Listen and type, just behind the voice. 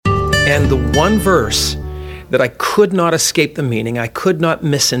And the one verse that I could not escape the meaning, I could not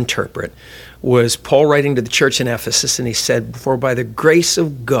misinterpret, was Paul writing to the church in Ephesus, and he said, "For by the grace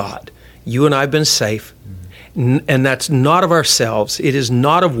of God, you and I have been saved, and that's not of ourselves. It is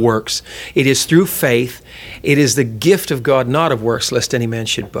not of works. It is through faith. It is the gift of God, not of works, lest any man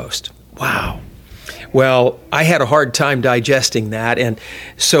should boast." Wow. Well, I had a hard time digesting that, and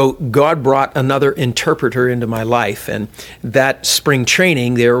so God brought another interpreter into my life. And that spring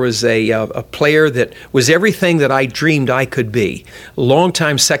training, there was a player that was everything that I dreamed I could be.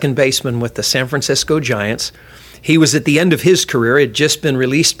 Longtime second baseman with the San Francisco Giants. He was at the end of his career, had just been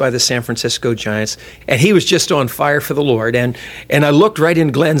released by the San Francisco Giants, and he was just on fire for the Lord. And I looked right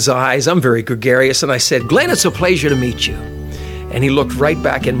in Glenn's eyes. I'm very gregarious, and I said, "Glenn, it's a pleasure to meet you." And he looked right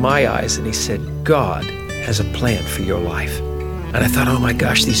back in my eyes and he said, "God has a plan for your life." And I thought, oh my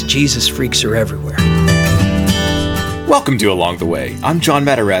gosh, these Jesus freaks are everywhere. Welcome to Along the Way. I'm John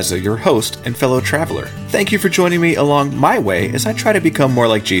Matarazzo, your host and fellow traveler. Thank you for joining me along my way as I try to become more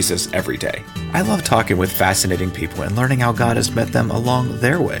like Jesus every day. I love talking with fascinating people and learning how God has met them along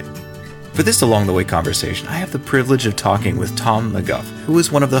their way. For this Along the Way conversation, I have the privilege of talking with Tom McGough, who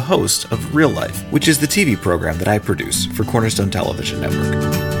is one of the hosts of Real Life, which is the TV program that I produce for Cornerstone Television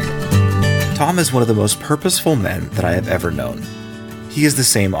Network. Tom is one of the most purposeful men that I have ever known. He is the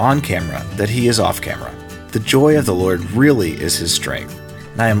same on camera that he is off camera. The joy of the Lord really is his strength,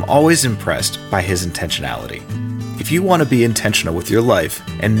 and I am always impressed by his intentionality. If you want to be intentional with your life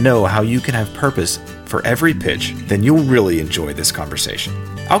and know how you can have purpose for every pitch, then you'll really enjoy this conversation.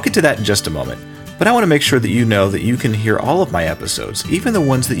 I'll get to that in just a moment, but I want to make sure that you know that you can hear all of my episodes, even the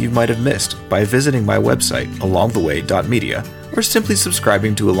ones that you might have missed, by visiting my website, alongtheway.media, or simply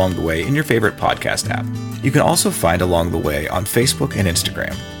subscribing to Along the Way in your favorite podcast app. You can also find Along the Way on Facebook and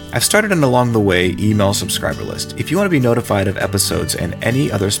Instagram. I've started an Along the Way email subscriber list. If you want to be notified of episodes and any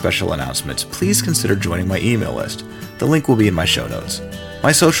other special announcements, please consider joining my email list. The link will be in my show notes.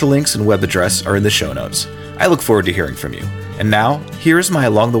 My social links and web address are in the show notes. I look forward to hearing from you. And now, here is my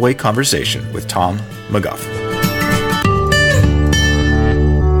Along the Way conversation with Tom McGough.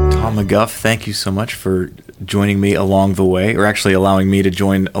 Tom McGough, thank you so much for joining me along the way, or actually allowing me to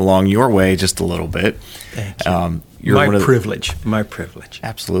join along your way just a little bit. Thank you. My privilege.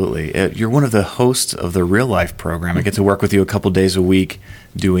 Absolutely. You're one of the hosts of the Real Life program. I get to work with you a couple days a week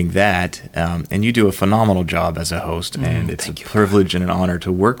doing that, and you do a phenomenal job as a host, and it's a privilege and an honor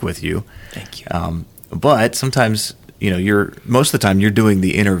to work with you. Thank you. But sometimes, most of the time you're doing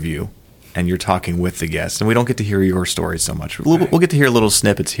the interview, and you're talking with the guests, and we don't get to hear your story so much. We'll get to hear little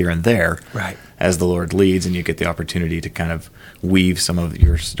snippets here and there as the Lord leads, and you get the opportunity to kind of weave some of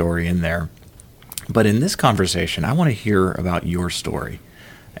your story in there. But in this conversation, I want to hear about your story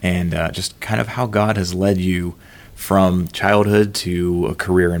and just kind of how God has led you from childhood to a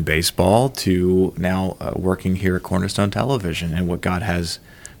career in baseball to now working here at Cornerstone Television, and what God has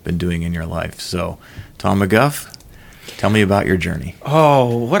been doing in your life. So, Tom McGough, tell me about your journey. Oh,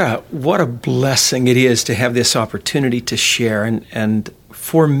 what a blessing it is to have this opportunity to share. And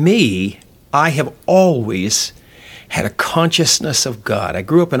for me, I have always had a consciousness of God. I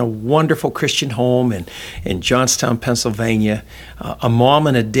grew up in a wonderful Christian home in Johnstown, Pennsylvania, a mom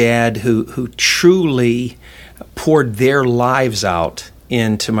and a dad who truly poured their lives out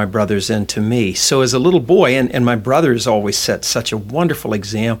into my brothers and to me. So as a little boy, and my brothers always set such a wonderful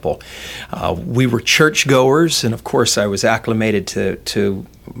example. We were churchgoers, and of course I was acclimated to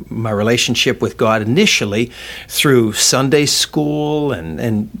my relationship with God initially through Sunday school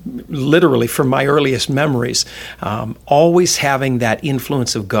and literally from my earliest memories, always having that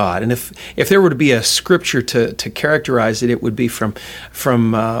influence of God. And if there were to be a scripture to characterize it, it would be from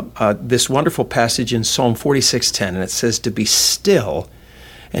this wonderful passage in Psalm 46:10, and it says, "To be still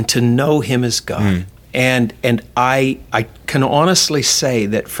and to know Him as God." And I can honestly say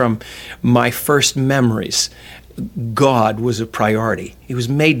that from my first memories, God was a priority. He was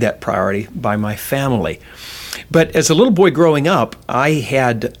made that priority by my family. But as a little boy growing up, I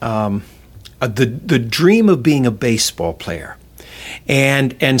had the dream of being a baseball player.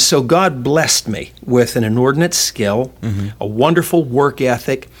 And so God blessed me with an inordinate skill, a wonderful work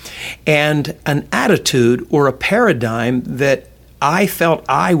ethic, and an attitude or a paradigm that I felt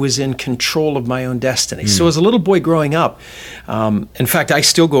I was in control of my own destiny. So as a little boy growing up, in fact, I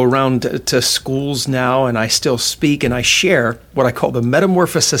still go around to schools now, and I still speak, and I share what I call the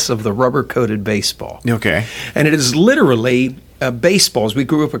metamorphosis of the rubber-coated baseball. Okay. And it is literally baseballs. We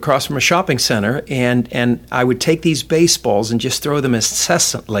grew up across from a shopping center, and I would take these baseballs and just throw them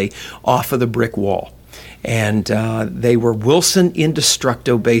incessantly off of the brick wall. And they were Wilson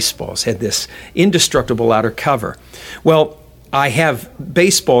Indestructo baseballs, had this indestructible outer cover. Well, I have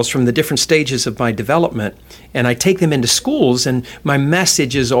baseballs from the different stages of my development, and I take them into schools, and my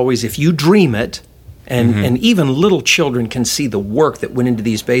message is always, if you dream it, and even little children can see the work that went into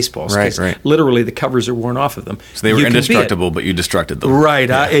these baseballs. Right. Literally, the covers are worn off of them. So they were indestructible, but you destructed them. Right,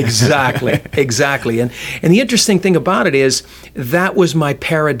 exactly, exactly. And the interesting thing about it is that was my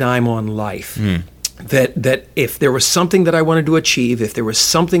paradigm on life. That if there was something that I wanted to achieve, if there was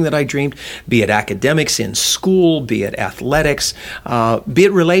something that I dreamed, be it academics in school, be it athletics, be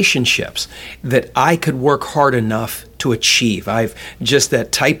it relationships, that I could work hard enough to achieve. I've just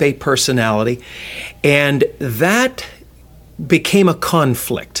that type A personality. And that became a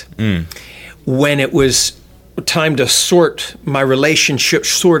conflict when it was time to sort out my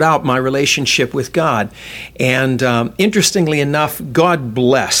relationship with God. And interestingly enough, God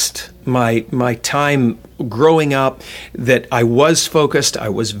blessed my time growing up, that I was focused, I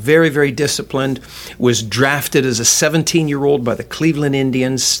was very, very disciplined, was drafted as a 17-year-old by the Cleveland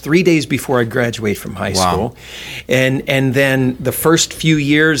Indians 3 days before I graduated from high school. And then the first few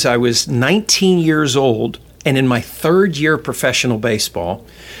years, I was 19 years old, and in my third year of professional baseball,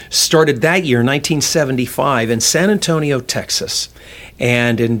 started that year, 1975, in San Antonio, Texas,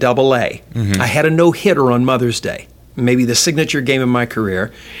 and in Double-A. I had a no-hitter on Mother's Day, maybe the signature game of my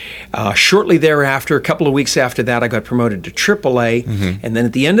career. Shortly thereafter, a couple of weeks after that, I got promoted to Triple-A, and then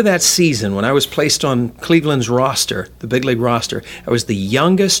at the end of that season, when I was placed on Cleveland's roster, the big league roster, I was the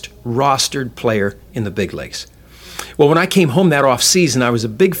youngest rostered player in the big leagues. Well, when I came home that off season, I was a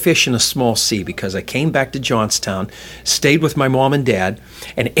big fish in a small sea, because I came back to Johnstown, stayed with my mom and dad,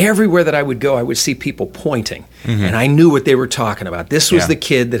 and everywhere that I would go, I would see people pointing, and I knew what they were talking about. This was the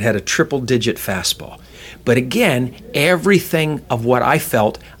kid that had a triple-digit fastball. But again, everything of what I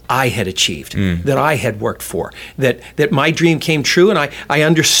felt I had achieved, that I had worked for, that my dream came true, and I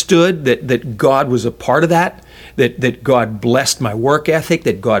understood that God was a part of that God blessed my work ethic,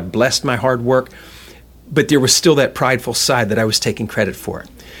 that God blessed my hard work. But there was still that prideful side that I was taking credit for it.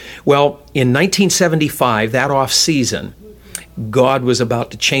 Well, in 1975, that off season, God was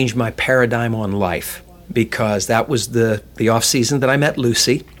about to change my paradigm on life, because that was the off season that I met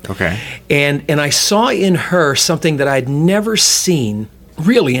Lucy. Okay. And I saw in her something that I'd never seen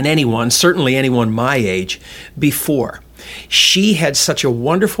really in anyone, certainly anyone my age, before. She had such a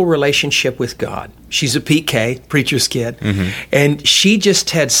wonderful relationship with God. She's a PK, preacher's kid, and she just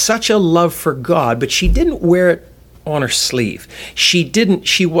had such a love for God, but she didn't wear it on her sleeve. She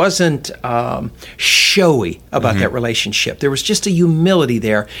wasn't showy about that relationship. There was just a humility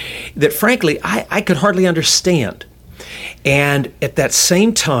there that, frankly, I could hardly understand. And at that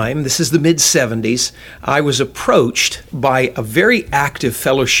same time, this is the mid-'70s, I was approached by a very active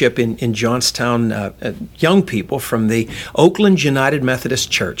fellowship in Johnstown, young people from the Oakland United Methodist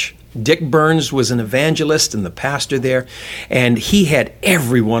Church. Dick Burns was an evangelist and the pastor there, and he had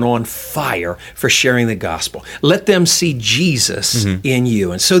everyone on fire for sharing the gospel. Let them see Jesus in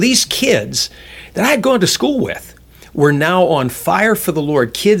you. And so these kids that I had gone to school with were now on fire for the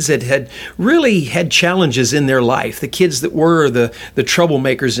Lord, kids that had really had challenges in their life, the kids that were the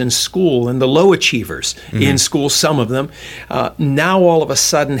troublemakers in school and the low achievers in school, some of them, now all of a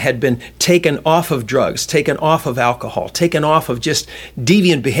sudden had been taken off of drugs, taken off of alcohol, taken off of just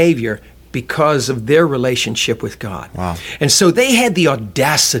deviant behavior because of their relationship with God. Wow. And so they had the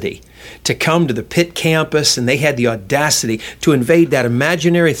audacity to come to the Pitt campus, and they had the audacity to invade that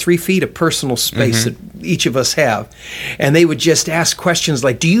imaginary 3 feet of personal space that each of us have. And they would just ask questions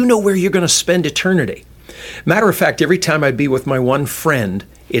like, do you know where you're going to spend eternity? Matter of fact, every time I'd be with my one friend,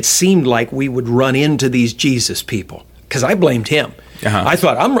 it seemed like we would run into these Jesus people, because I blamed him. I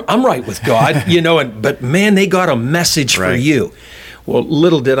thought, I'm right with God, but man, they got a message for you. Well,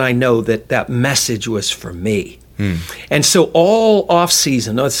 little did I know that message was for me. And so all off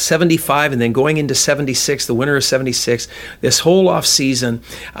season, 75 and then going into 76, the winter of 76, this whole off season,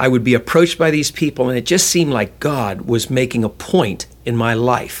 I would be approached by these people, and it just seemed like God was making a point in my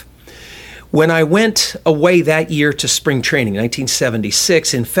life. When I went away that year to spring training,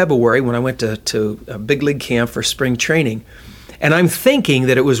 1976, in February, when I went to a big league camp for spring training, and I'm thinking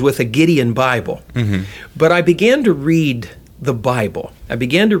that it was with a Gideon Bible, but I began to read the Bible. I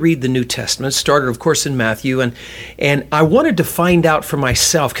began to read the New Testament, started, of course, in Matthew, and I wanted to find out for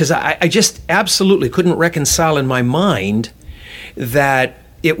myself, because I just absolutely couldn't reconcile in my mind that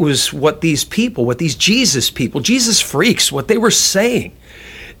it was what these people, what these Jesus people, Jesus freaks, what they were saying,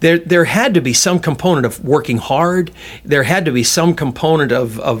 There had to be some component of working hard. There had to be some component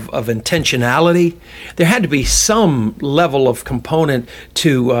of intentionality. There had to be some level of component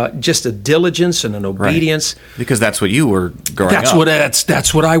to just a diligence and an obedience. Right. Because that's what you were growing up.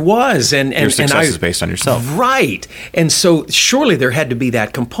 That's what I was. And your success is based on yourself. Right. And so surely there had to be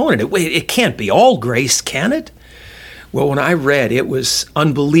that component. It can't be all grace, can it? Well, when I read, it was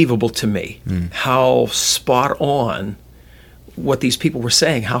unbelievable to me how spot on what these people were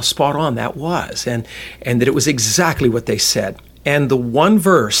saying, how spot on that was, and that it was exactly what they said. And the one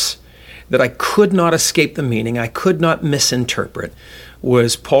verse that I could not escape the meaning, I could not misinterpret,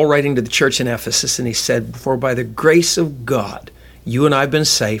 was Paul writing to the church in Ephesus, and he said, "For by the grace of God, you and I have been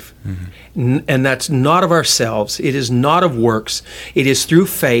safe, and that's not of ourselves. It is not of works. It is through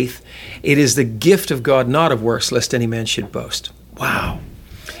faith. It is the gift of God, not of works, lest any man should boast." Wow.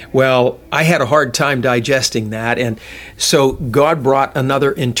 Well, I had a hard time digesting that, and so God brought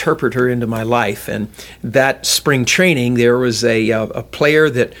another interpreter into my life. And that spring training, there was a player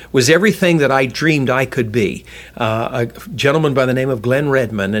that was everything that I dreamed I could be, a gentleman by the name of Glenn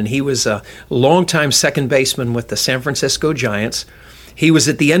Redmond, and he was a longtime second baseman with the San Francisco Giants. He was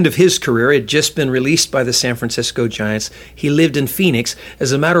at the end of his career, had just been released by the San Francisco Giants. He lived in Phoenix.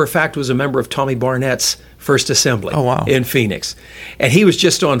 As a matter of fact, was a member of Tommy Barnett's First Assembly in Phoenix. And he was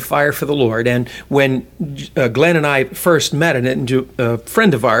just on fire for the Lord. And when Glenn and I first met, and a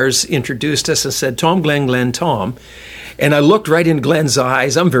friend of ours introduced us and said, "Tom, Glenn, Glenn, Tom." And I looked right in Glenn's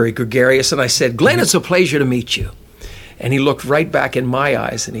eyes. I'm very gregarious. And I said, "Glenn, it's a pleasure to meet you." And he looked right back in my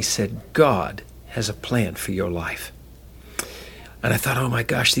eyes and he said, "God has a plan for your life." And I thought, oh my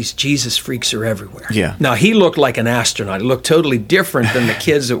gosh, these Jesus freaks are everywhere. Yeah. Now, he looked like an astronaut. He looked totally different than the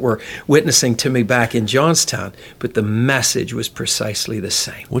kids that were witnessing to me back in Johnstown. But the message was precisely the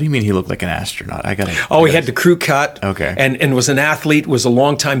same. What do you mean he looked like an astronaut? He had the crew cut. Okay. And was an athlete, was a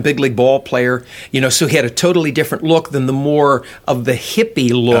longtime big league ball player. So he had a totally different look than the more of the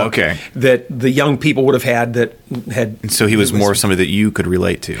hippie look that the young people would have had that had. And so he was more somebody that you could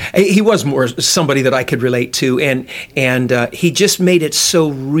relate to. He was more somebody that I could relate to. And he just made it so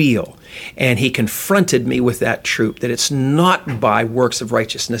real, and he confronted me with that truth that it's not by works of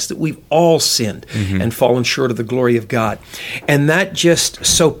righteousness, that we've all sinned and fallen short of the glory of God. And that just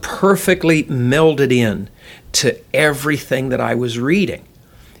so perfectly melded in to everything that I was reading,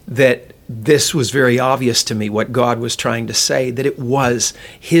 that this was very obvious to me what God was trying to say, that it was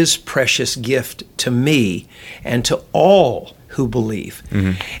his precious gift to me and to all who believe.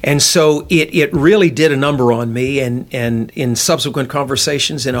 And so it really did a number on me. And in subsequent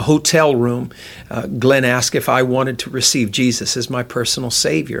conversations in a hotel room, Glenn asked if I wanted to receive Jesus as my personal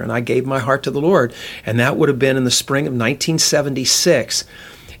Savior. And I gave my heart to the Lord. And that would have been in the spring of 1976.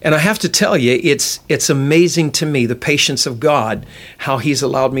 And I have to tell you, it's amazing to me, the patience of God, how he's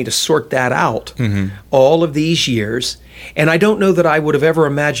allowed me to sort that out all of these years. And I don't know that I would have ever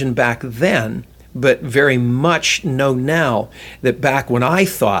imagined back then, but very much know now that back when I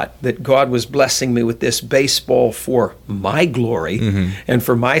thought that God was blessing me with this baseball for my glory and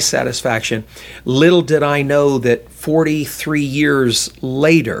for my satisfaction, little did I know that 43 years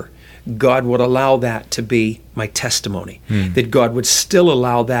later, God would allow that to be my testimony, that God would still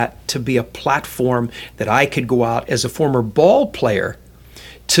allow that to be a platform that I could go out as a former ball player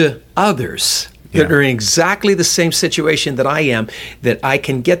to others that are in exactly the same situation that I am, that I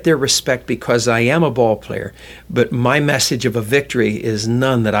can get their respect because I am a ball player, but my message of a victory is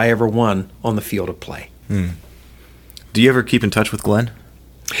none that I ever won on the field of play. Do you ever keep in touch with Glenn?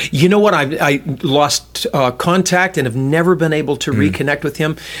 You know what? I lost contact and have never been able to reconnect with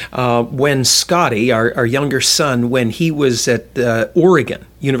him. When Scotty, our younger son, when he was at Oregon,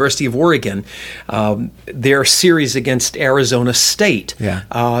 University of Oregon, their series against Arizona State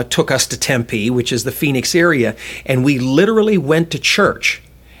took us to Tempe, which is the Phoenix area, and we literally went to church.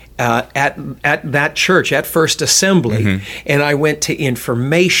 At that church, at First Assembly, and I went to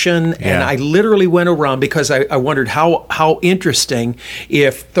information, and I literally went around because I wondered how interesting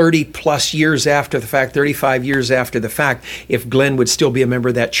if 30 plus years after the fact, 35 years after the fact, if Glenn would still be a member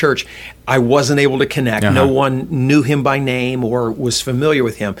of that church. I wasn't able to connect. No one knew him by name or was familiar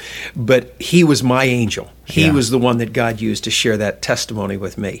with him, but he was my angel. He was the one that God used to share that testimony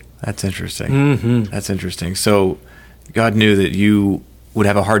with me. That's interesting. That's interesting. So God knew that you would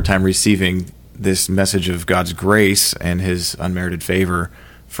have a hard time receiving this message of God's grace and his unmerited favor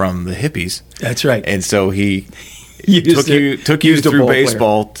from the hippies. That's right. And so he took you through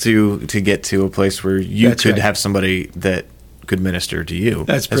baseball to get to a place where you could have somebody that could minister to you.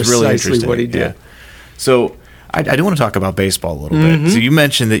 That's precisely really interesting. what he did. Yeah. So I do want to talk about baseball a little bit. So you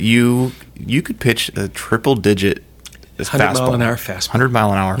mentioned that you could pitch a triple-digit this 100 fastball. mile an hour fastball. 100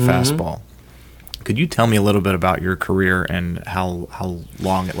 mile an hour fastball. Could you tell me a little bit about your career and how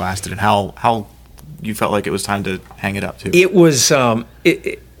long it lasted and how you felt like it was time to hang it up too? It was,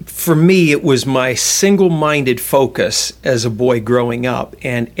 for me, it was my single-minded focus as a boy growing up.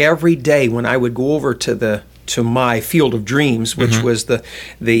 And every day when I would go over to my field of dreams, which was the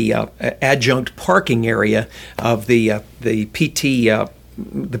adjunct parking area of the PT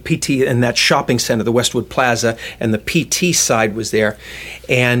in that shopping center, the Westwood Plaza, and the PT side was there.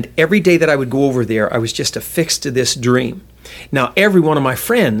 And every day that I would go over there, I was just affixed to this dream. Now, every one of my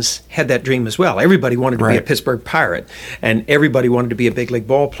friends had that dream as well. Everybody wanted to be a Pittsburgh Pirate, and everybody wanted to be a big league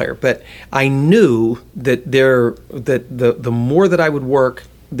ball player. But I knew that the more that I would work,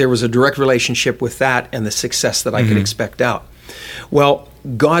 there was a direct relationship with that and the success that I could expect out. Well,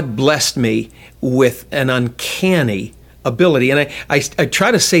 God blessed me with an uncanny ability. And I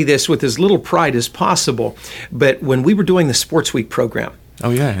try to say this with as little pride as possible, but when we were doing the Sports Week program,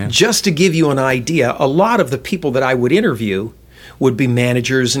 just to give you an idea, a lot of the people that I would interview would be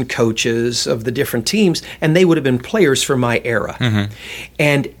managers and coaches of the different teams, and they would have been players for my era.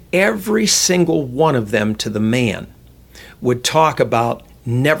 And every single one of them, to the man, would talk about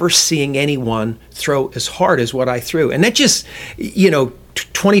never seeing anyone throw as hard as what I threw. And that just,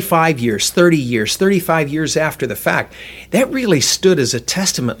 25 years, 30 years, 35 years after the fact, that really stood as a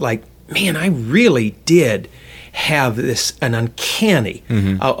testament like, man, I really did have an uncanny,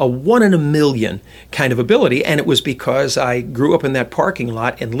 a 1 in a million kind of ability. And it was because I grew up in that parking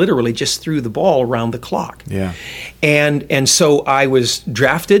lot and literally just threw the ball around the clock. Yeah. And so I was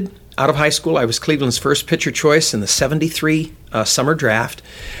drafted out of high school. I was Cleveland's first pitcher choice in the 73 summer draft.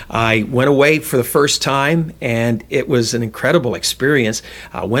 I went away for the first time, and it was an incredible experience.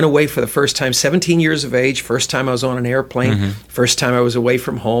 I went away for the first time, 17 years of age, first time I was on an airplane, first time I was away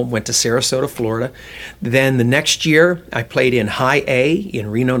from home, went to Sarasota, Florida. Then the next year, I played in High A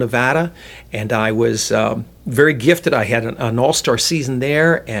in Reno, Nevada, and I was very gifted. I had an all-star season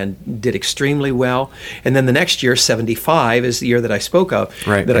there and did extremely well. And then the next year, 75, is the year that I spoke of,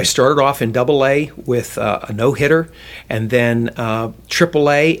 I started off in Double A with a no-hitter, and then Triple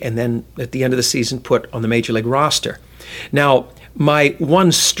A, and then at the end of the season put on the Major League roster. Now, my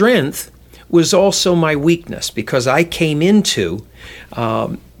one strength was also my weakness, because I came into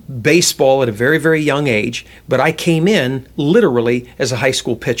baseball at a very, very young age, but I came in literally as a high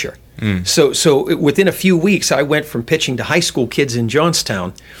school pitcher. So within a few weeks, I went from pitching to high school kids in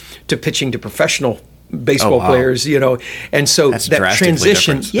Johnstown to pitching to professional baseball players, and so that's that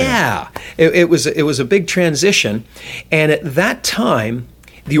transition, it was a big transition. And at that time,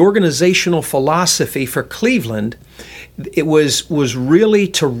 the organizational philosophy for Cleveland, it was really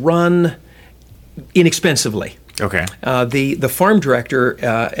to run inexpensively. Okay. The farm director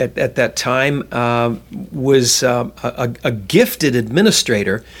at that time was a gifted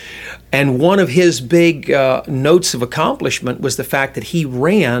administrator, and one of his big notes of accomplishment was the fact that he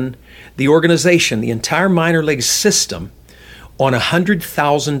ran the organization, the entire minor league system, on a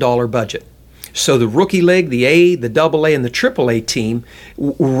 $100,000 budget. So the rookie league, the A, the Double A, and the Triple A team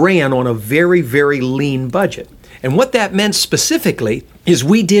ran on a very, very lean budget. And what that meant specifically is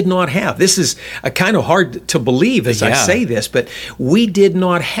we did not have, this is kind of hard to believe as I say this, but we did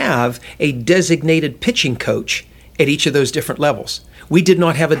not have a designated pitching coach at each of those different levels. We did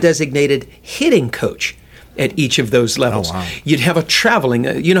not have a designated hitting coach at each of those levels. Oh, wow. You'd have a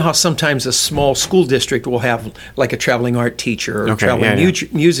traveling, you know how sometimes a small school district will have like a traveling art teacher or a traveling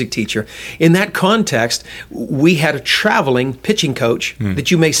music teacher. In that context, we had a traveling pitching coach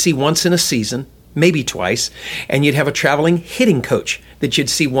that you may see once in a season, maybe twice, and you'd have a traveling hitting coach that you'd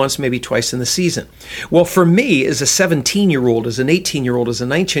see once, maybe twice in the season. Well, for me, as a 17-year-old, as an 18-year-old, as a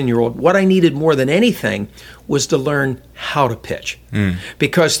 19-year-old, what I needed more than anything was to learn how to pitch.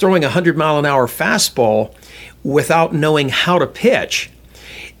 Because throwing a 100-mile-an-hour fastball without knowing how to pitch,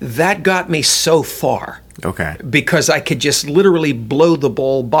 that got me so far. Okay. Because I could just literally blow the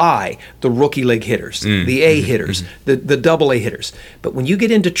ball by the rookie league hitters, the A hitters, the Double A hitters. But when you get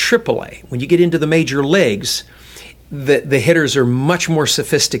into Triple A, when you get into the major leagues, the hitters are much more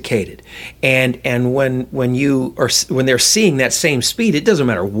sophisticated, and when they're seeing that same speed, it doesn't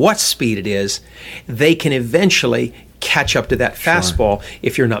matter what speed it is, they can eventually catch up to that fastball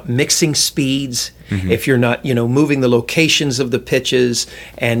if you're not mixing speeds, if you're not moving the locations of the pitches,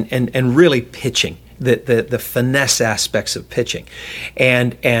 and really pitching the finesse aspects of pitching.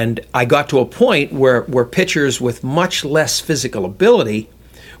 And I got to a point where pitchers with much less physical ability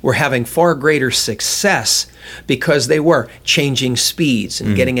were having far greater success because they were changing speeds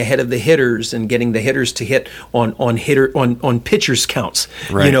and getting ahead of the hitters and getting the hitters to hit on pitchers counts,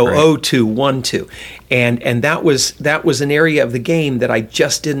 right. 0-2, 1-2, and that was an area of the game that I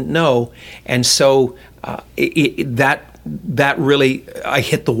just didn't know, and so that really, I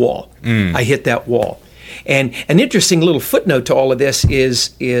hit the wall. I hit that wall. And an interesting little footnote to all of this is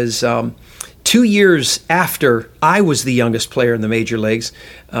 2 years after I was the youngest player in the major leagues,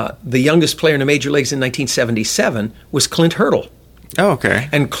 the youngest player in the major leagues in 1977 was Clint Hurdle. Oh, okay.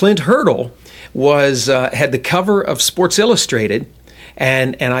 And Clint Hurdle had the cover of Sports Illustrated,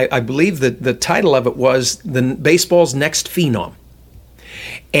 and I believe that the title of it was Baseball's Next Phenom.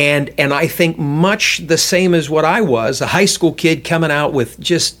 And I think much the same as what I was, a high school kid coming out with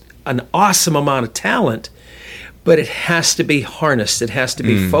just an awesome amount of talent, but it has to be harnessed. It has to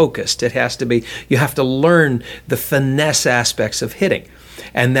be focused. You have to learn the finesse aspects of hitting.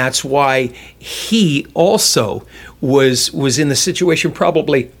 And that's why he also was in the situation,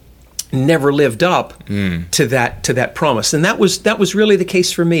 probably never lived up to that promise. And that was really the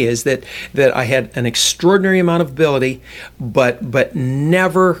case for me, is that I had an extraordinary amount of ability, but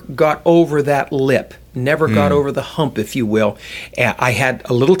never got over that lip. Never got over the hump, if you will. I had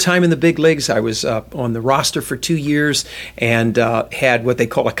a little time in the big leagues. I was on the roster for 2 years and had what they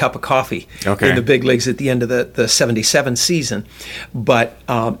call a cup of coffee in the big leagues at the end of the 77 season. But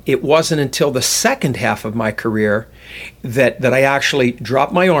it wasn't until the second half of my career that I actually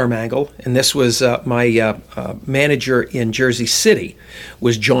dropped my arm angle. And this was my manager in Jersey City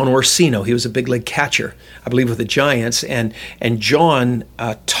was John Orsino. He was a big league catcher, I believe, with the Giants. And John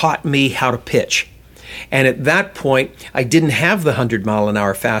taught me how to pitch. And at that point, I didn't have the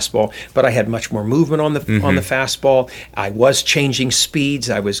 100-mile-an-hour fastball, but I had much more movement on the fastball. I was changing speeds.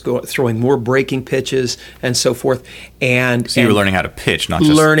 I was throwing more breaking pitches and so forth. And so you were learning how to pitch, not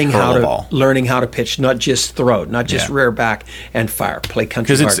just learning hurl the ball. Learning how to pitch, not just throw, not just rear back and fire, play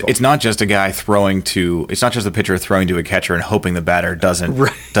country hardball. Because it's not just a guy throwing to. It's not just a pitcher throwing to a catcher and hoping the batter doesn't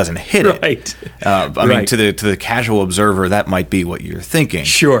hit it. Right. I mean, to the casual observer, that might be what you're thinking.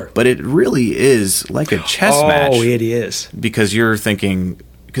 Sure. But it really is like a chess match. Oh, it is. Because you're thinking,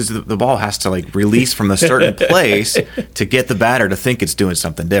 because the ball has to release from a certain place to get the batter to think it's doing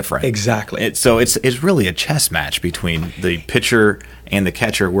something different. Exactly. So it's really a chess match between the pitcher and the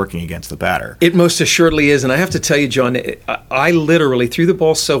catcher working against the batter. It most assuredly is. And I have to tell you, John, I literally threw the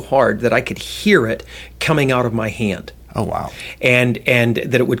ball so hard that I could hear it coming out of my hand. Oh, wow. And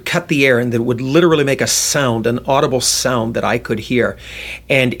that it would cut the air and that it would literally make a sound, an audible sound that I could hear.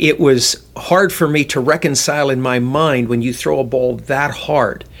 And it was hard for me to reconcile in my mind when you throw a ball that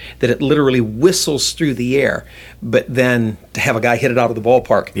hard that it literally whistles through the air, but then to have a guy hit it out of the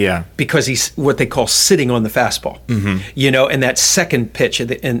ballpark. Yeah. Because he's what they call sitting on the fastball. And that second pitch in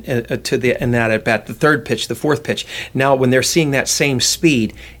that at bat, the third pitch, the fourth pitch. Now, when they're seeing that same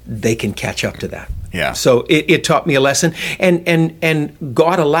speed, they can catch up to that. Yeah. So it taught me a lesson, and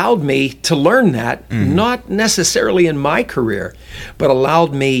God allowed me to learn that, not necessarily in my career, but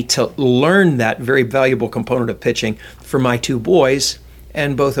allowed me to learn that very valuable component of pitching for my two boys,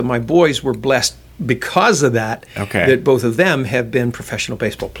 and both of my boys were blessed because of that, that both of them have been professional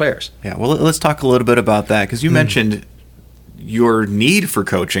baseball players. Yeah, well, let's talk a little bit about that, because you mentioned your need for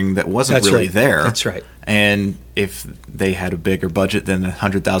coaching that wasn't really there. That's right. And if they had a bigger budget than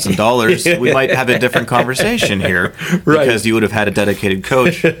 $100,000, we might have a different conversation here, because you would have had a dedicated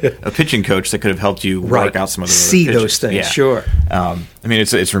coach, a pitching coach that could have helped you work out some of the other those things. Sure. I mean,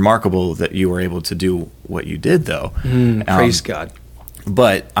 it's remarkable that you were able to do what you did, though. Praise God.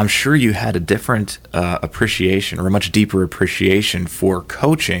 But I'm sure you had a different appreciation, or a much deeper appreciation for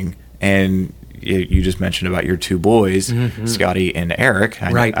coaching. And you just mentioned about your two boys, Scotty and Eric.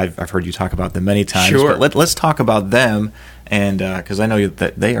 I've heard you talk about them many times. Sure. But let's talk about them, and because I know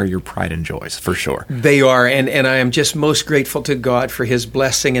that they are your pride and joys, for sure. They are, and I am just most grateful to God for His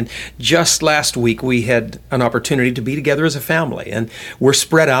blessing. And just last week, we had an opportunity to be together as a family. And we're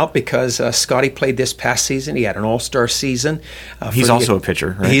spread out because Scotty played this past season. He had an all-star season. He's also a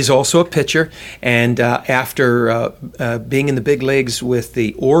pitcher, right? He's also a pitcher. And after being in the big leagues with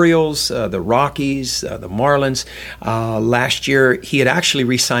the Orioles, the Rockies, the Marlins, last year, he had actually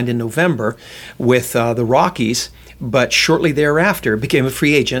re-signed in November with the Rockies. but shortly thereafter became a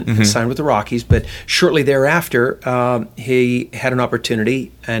free agent and signed with the Rockies. But shortly thereafter, he had an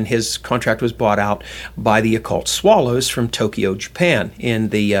opportunity, and his contract was bought out by the Occult Swallows from Tokyo, Japan, in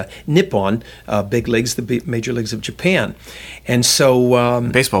the Nippon big leagues, the major leagues of Japan. And so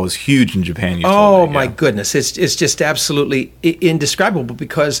baseball was huge in Japan. You oh told me, my goodness, it's just absolutely indescribable,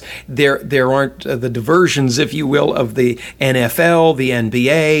 because there aren't the diversions, if you will, of the NFL, the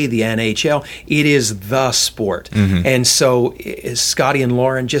NBA, the NHL. It is the sport. And so Scotty and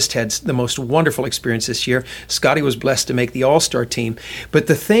Lauren just had the most wonderful experience this year. Scotty was blessed to make the All-Star team. But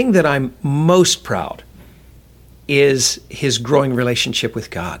the thing that I'm most proud is his growing relationship with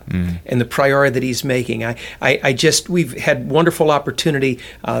God and the priority that he's making. We've had wonderful opportunity.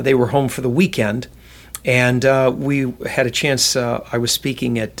 They were home for the weekend, and we had a chance. I was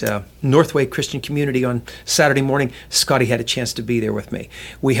speaking at AlongTheWay Christian Community on Saturday morning. Scotty had a chance to be there with me.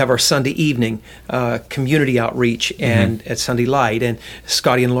 We have our Sunday evening community outreach and at Sunday Light, and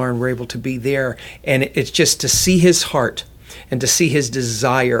Scotty and Lauren were able to be there. And it's just to see his heart and to see his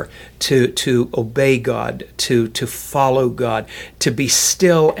desire to obey God, to follow God, to be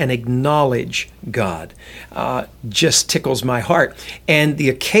still and acknowledge God, just tickles my heart. And the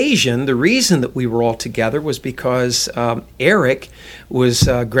occasion, the reason that we were all together was because Eric was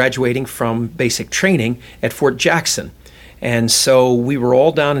graduating from basic training at Fort Jackson. And so we were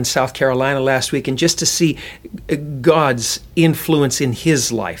all down in South Carolina last week, and just to see God's influence in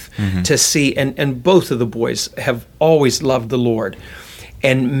his life, to see, and both of the boys have always loved the Lord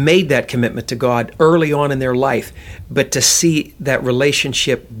and made that commitment to God early on in their life, but to see that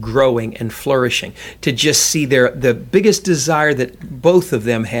relationship growing and flourishing, to just see the biggest desire that both of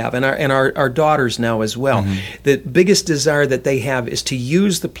them have, and our daughters now as well, the biggest desire that they have is to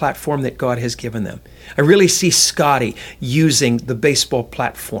use the platform that God has given them. I really see Scotty using the baseball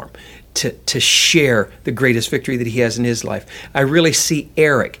platform to share the greatest victory that he has in his life. I really see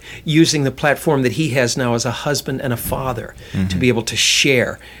Eric using the platform that he has now as a husband and a father to be able to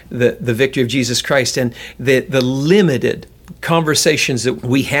share the victory of Jesus Christ. And the limited conversations that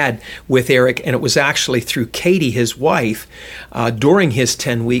we had with Eric, and it was actually through Katie, his wife, during his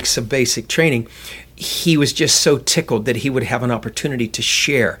 10 weeks of basic training, he was just so tickled that he would have an opportunity to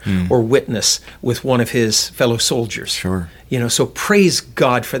share or witness with one of his fellow soldiers. Sure. So praise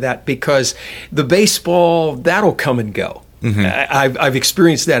God for that, because the baseball, that'll come and go. I've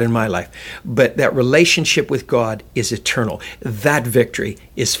experienced that in my life. But that relationship with God is eternal. That victory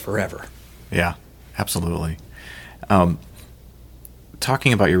is forever. Yeah, absolutely.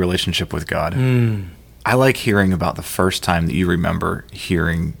 Talking about your relationship with God, I like hearing about the first time that you remember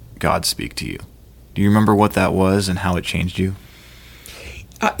hearing God speak to you. Do you remember what that was and how it changed you?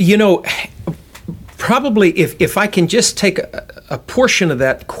 Probably if I can just take a portion of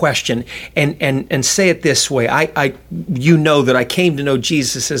that question and say it this way, I that I came to know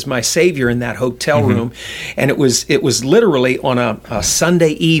Jesus as my Savior in that hotel room, and it was literally on a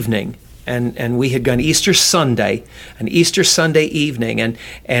Sunday evening. And we had gone an Easter Sunday evening,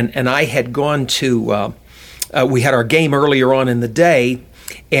 and I had gone to, we had our game earlier on in the day,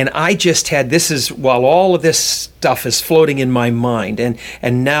 and I just had, while all of this stuff is floating in my mind, and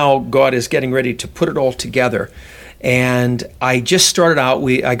now God is getting ready to put it all together. And I just started out,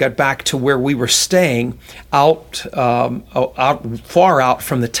 I got back to where we were staying, far out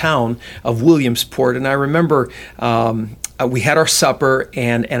from the town of Williamsport, and I remember we had our supper,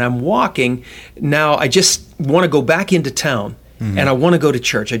 and I'm walking. Now I just want to go back into town, and I want to go to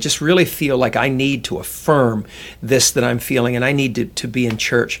church. I just really feel like I need to affirm this that I'm feeling, and I need to be in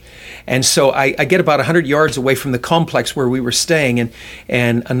church. And so I get about 100 yards away from the complex where we were staying,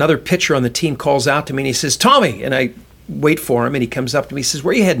 and another pitcher on the team calls out to me, and he says, "Tommy," and I wait for him, and he comes up to me, he says,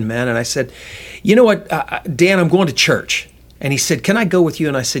 "Where are you heading, man?" And I said, "You know what, Dan, I'm going to church." And he said, "Can I go with you?"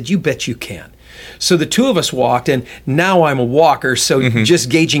 And I said, "You bet you can." So the two of us walked, and now I'm a walker, so just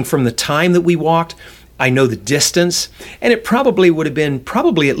gauging from the time that we walked, I know the distance, and it probably would have been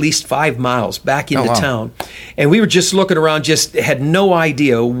at least 5 miles back into town. And we were just looking around, just had no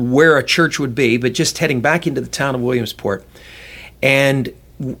idea where a church would be, but just heading back into the town of Williamsport. And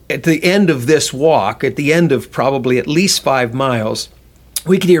at the end of this walk, at the end of probably at least 5 miles,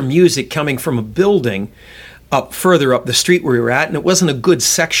 we could hear music coming from a building further up the street where we were at, and it wasn't a good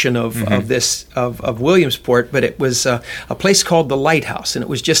section of Williamsport, but it was a place called the Lighthouse, and it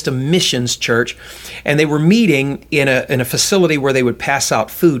was just a missions church, and they were meeting in a facility where they would pass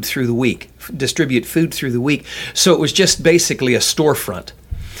out food through the week, distribute food through the week. So it was just basically a storefront.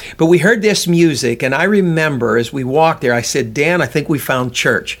 But we heard this music, and I remember as we walked there, I said, "Dan, I think we found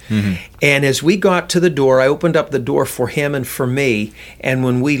church." And as we got to the door, I opened up the door for him and for me, and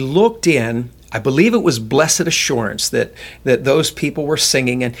when we looked in, I believe it was Blessed Assurance that those people were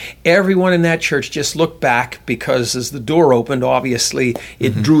singing, and everyone in that church just looked back because as the door opened, obviously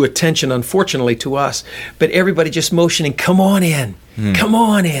it drew attention, unfortunately, to us. But everybody just motioning, come on in, come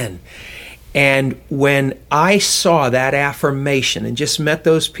on in. And when I saw that affirmation and just met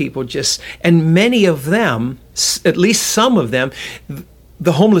those people, and many of them, at least some of them,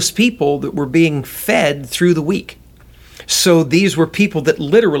 the homeless people that were being fed through the week. So these were people that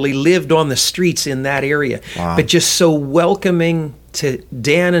literally lived on the streets in that area, but just so welcoming to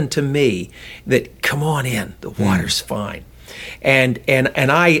Dan and to me that, come on in, the water's fine. And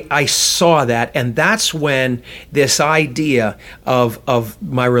I saw that, and that's when this idea of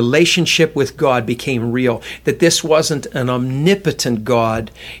my relationship with God became real, that this wasn't an omnipotent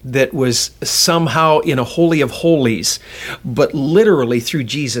God that was somehow in a holy of holies, but literally through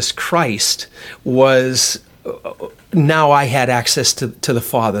Jesus Christ was... Now I had access to the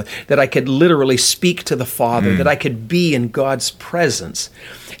Father, that I could literally speak to the Father, that I could be in God's presence.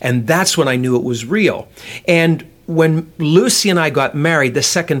 And that's when I knew it was real. And when Lucy and I got married, the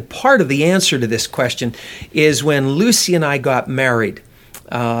second part of the answer to this question is when Lucy and I got married,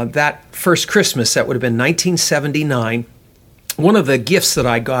 that first Christmas, that would have been 1979, one of the gifts that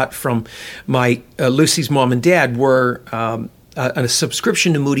I got from my Lucy's mom and dad were... a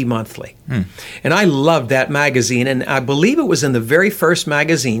subscription to Moody Monthly. And I loved that magazine, and I believe it was in the very first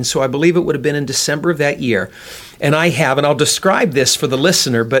magazine, so I believe it would have been in December of that year. And and I'll describe this for the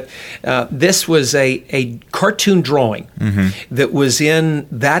listener, but this was a cartoon drawing that was in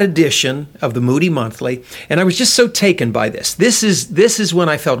that edition of the Moody Monthly, and I was just so taken by this. This is when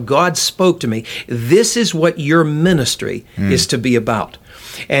I felt God spoke to me. This is what your ministry is to be about.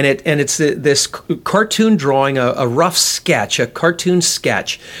 And it's this cartoon drawing, a rough sketch, a cartoon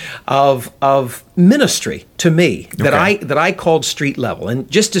sketch of ministry to me that I called street level.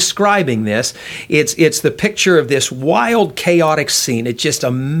 And just describing this, it's the picture of this wild, chaotic scene. It's just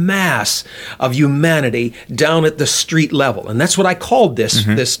a mass of humanity down at the street level, and that's what I called this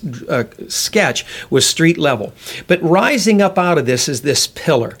sketch, was street level. But rising up out of this is this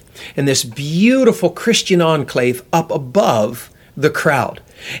pillar and this beautiful Christian enclave up above the crowd.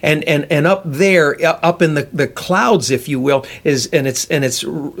 And up there, up in the clouds, if you will, it's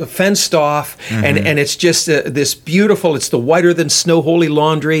fenced off, and it's just this beautiful. It's the whiter than snow holy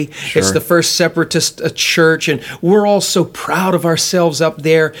laundry. Sure. It's the first separatist church, and we're all so proud of ourselves up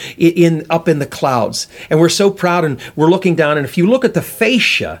there up in the clouds, and we're so proud, and we're looking down. And if you look at the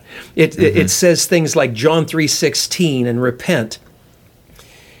fascia, it says things like John 3:16 and repent.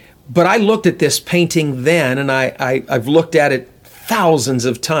 But I looked at this painting then, and I've looked at it thousands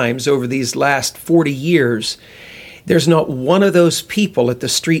of times over these last 40 years. There's not one of those people at the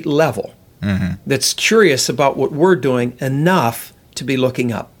street level that's curious about what we're doing enough to be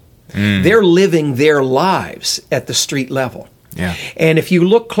looking up. They're living their lives at the street level. Yeah. And if you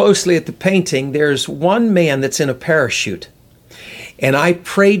look closely at the painting, there's one man that's in a parachute. And I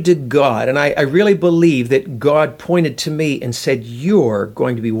prayed to God, and I really believe that God pointed to me and said, you're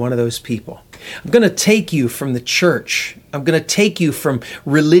going to be one of those people. I'm going to take you from the church. I'm going to take you from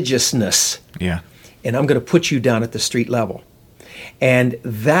religiousness. Yeah. And I'm going to put you down at the street level. And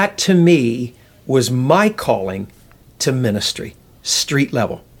that to me was my calling to ministry, street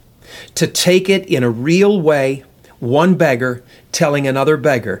level. To take it in a real way, one beggar telling another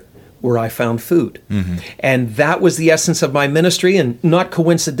beggar where I found food. And that was the essence of my ministry, and not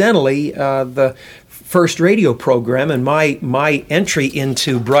coincidentally, the first radio program and my entry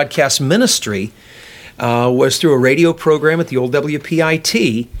into broadcast ministry was through a radio program at the old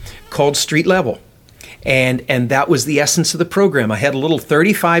WPIT called Street Level. And that was the essence of the program. I had a little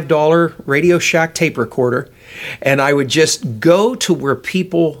 $35 Radio Shack tape recorder, and I would just go to where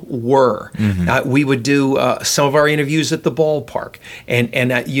people were. We would do some of our interviews at the ballpark,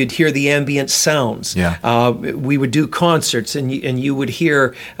 and you'd hear the ambient sounds. Yeah. We would do concerts, and you would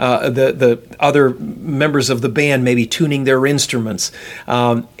hear the other members of the band maybe tuning their instruments.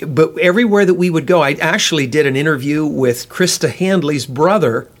 But everywhere that we would go, I actually did an interview with Krista Handley's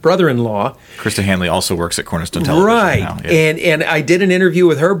brother-in-law. Krista Handley also works at Cornerstone Television now. Yeah. And I did an interview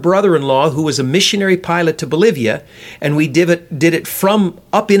with her brother-in-law, who was a missionary pilot to Bolivia, and we did it from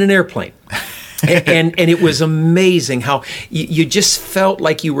up in an airplane. and it was amazing how you just felt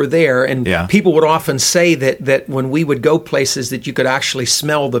like you were there. And people would often say that when we would go places that you could actually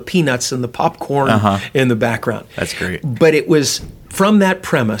smell the peanuts and the popcorn in the background. That's great. But it was from that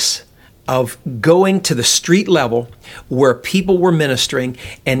premise of going to the street level where people were ministering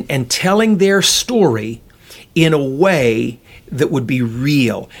and telling their story in a way that would be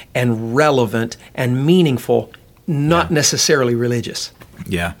real and relevant and meaningful, not necessarily religious.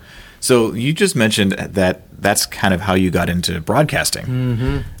 Yeah. So you just mentioned that that's kind of how you got into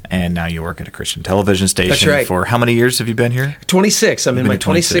broadcasting. And now you work at a Christian television station. That's right. For how many years have you been here? 26. I'm in my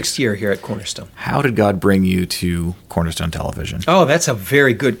 26th year here at Cornerstone. How did God bring you to Cornerstone Television? Oh, that's a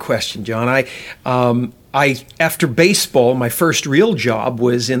very good question, John. I after baseball, my first real job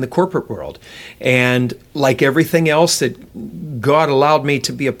was in the corporate world. And like everything else that God allowed me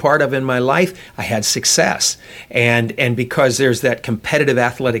to be a part of in my life, I had success. And because there's that competitive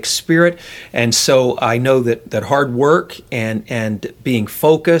athletic spirit, and so I know that hard work and being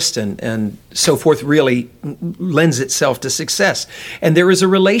focused and so forth really lends itself to success. And there is a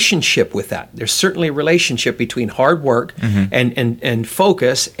relationship with that. There's certainly a relationship between hard work and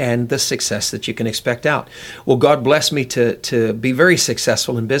focus and the success that you can expect out. Well, God blessed me to be very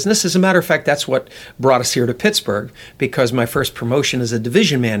successful in business. As a matter of fact, that's what brought us here to Pittsburgh, because my first promotion as a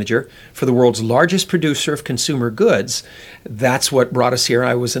division manager for the world's largest producer of consumer goods, that's what brought us here.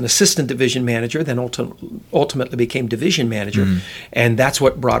 I was an assistant division manager, then ultimately became division manager, and that's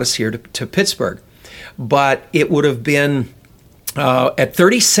what brought us here to Pittsburgh. But it would have been at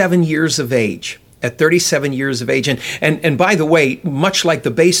 37 years of age. At 37 years of age. And by the way, much like the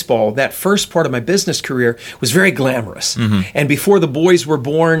baseball, that first part of my business career was very glamorous. And before the boys were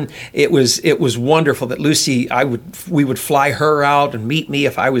born, it was wonderful that Lucy, we would fly her out and meet me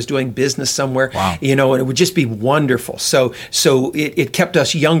if I was doing business somewhere. Wow. And it would just be wonderful. So it kept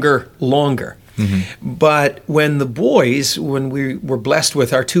us younger longer. But when we were blessed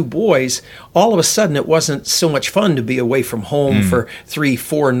with our two boys, all of a sudden it wasn't so much fun to be away from home for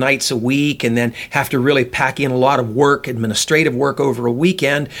 3-4 nights a week and then have to really pack in a lot of work, administrative work over a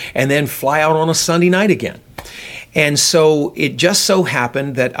weekend, and then fly out on a Sunday night again. And so it just so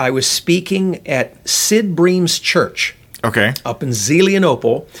happened that I was speaking at Sid Bream's church. Okay. Up in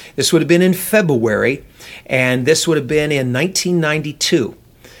Zelienople. This would have been in February, and this would have been in 1992.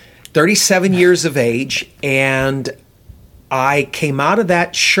 37 years of age, and I came out of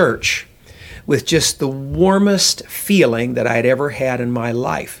that church with just the warmest feeling that I'd ever had in my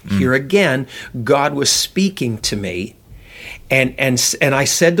life. Here again, God was speaking to me, and I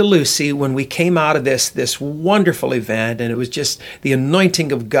said to Lucy when we came out of this wonderful event, and it was just the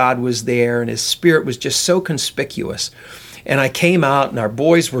anointing of God was there, and His Spirit was just so conspicuous. And I came out, and our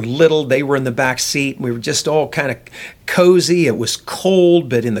boys were little. They were in the back seat. We were just all kind of cozy. It was cold,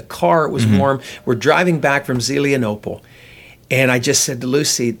 but in the car it was warm. We're driving back from Zelienople. And I just said to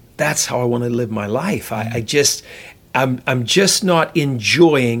Lucy, that's how I want to live my life. I'm just not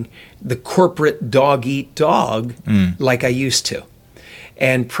enjoying the corporate dog-eat-dog like I used to.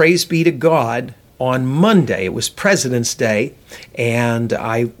 And praise be to God, on Monday, it was President's Day, and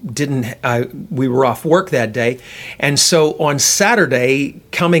we were off work that day. And so on Saturday,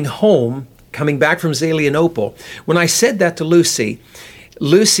 coming back from Zelienople, when I said that to Lucy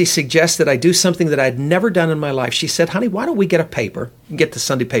suggested I do something that I'd never done in my life. She said, honey, why don't we get a paper, get the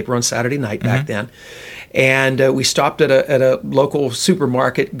Sunday paper on Saturday night back then. And we stopped at a local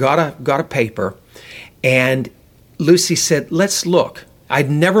supermarket, got a paper, and Lucy said, let's look. I'd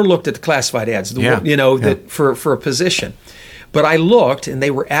never looked at the classified ads, for a position. But I looked, and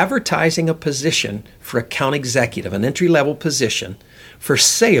they were advertising a position for account executive, an entry-level position for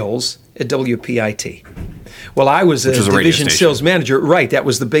sales at WPIT. Well, I was a division sales manager. Right, that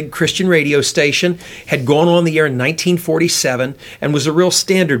was the big Christian radio station, had gone on the air in 1947 and was a real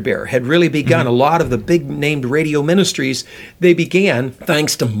standard bearer, had really begun. A lot of the big-named radio ministries, they began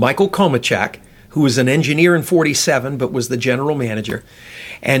thanks to Michael Komachak, who was an engineer in 47, but was the general manager.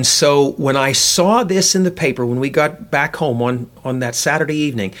 And so when I saw this in the paper, when we got back home on that Saturday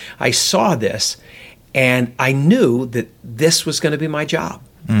evening, I saw this, and I knew that this was going to be my job.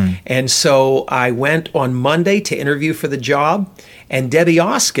 And so I went on Monday to interview for the job, and Debbie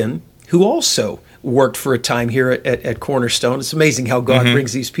Oskin, who also worked for a time here at Cornerstone. It's amazing how God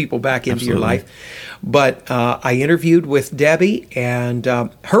brings these people back into your life. But I interviewed with Debbie, and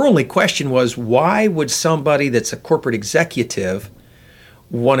her only question was, why would somebody that's a corporate executive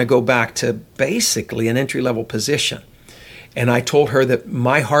want to go back to basically an entry-level position? And I told her that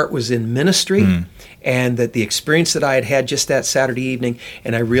my heart was in ministry and that the experience that I had just that Saturday evening,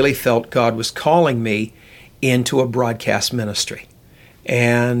 and I really felt God was calling me into a broadcast ministry.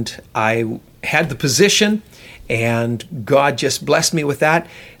 And I had the position, and God just blessed me with that.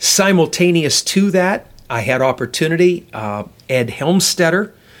 Simultaneous to that, I had opportunity. Ed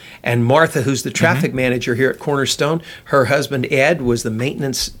Helmstetter and Martha, who's the traffic manager here at Cornerstone, her husband Ed was the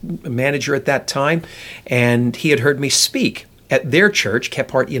maintenance manager at that time, and he had heard me speak at their church,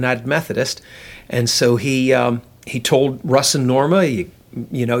 Kephart United Methodist, and so he told Russ and Norma, you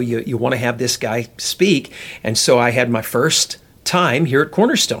want to have this guy speak, and so I had my first time here at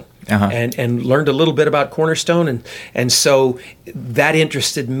Cornerstone. and learned a little bit about Cornerstone. And so that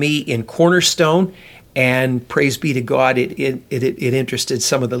interested me in Cornerstone. And praise be to God, it interested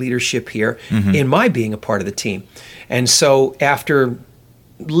some of the leadership here in my being a part of the team. And so after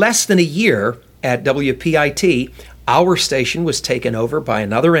less than a year at WPIT, our station was taken over by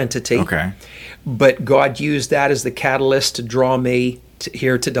another entity. Okay. But God used that as the catalyst to draw me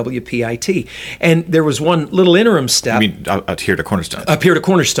here to WPIT. And there was one little interim step. You mean out here to Cornerstone? Up here to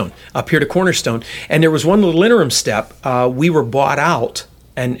Cornerstone. And there was one little interim step. We were bought out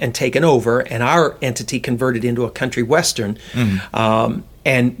and taken over, and our entity converted into a country western.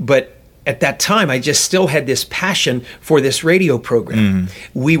 But at that time, I just still had this passion for this radio program.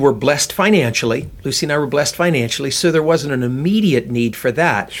 We were blessed financially. Lucy and I were blessed financially, so there wasn't an immediate need for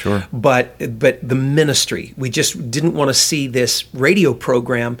that. Sure. But the ministry, we just didn't want to see this radio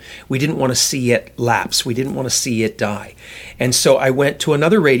program. We didn't want to see it lapse. We didn't want to see it die. And so I went to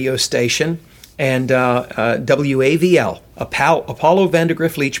another radio station, and WAVL, Apollo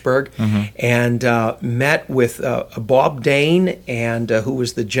Vandergrift Leechburg, and met with Bob Dane, and who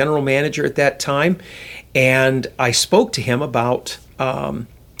was the general manager at that time. And I spoke to him about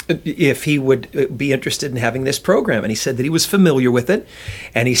if he would be interested in having this program. And he said that he was familiar with it,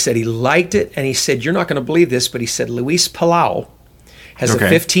 and he said he liked it, and he said, you're not going to believe this, but he said Luis Palau has a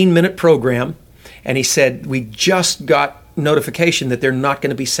 15-minute program, and he said, we just got notification that they're not going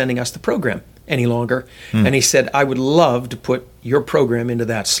to be sending us the program any longer. And he said, I would love to put your program into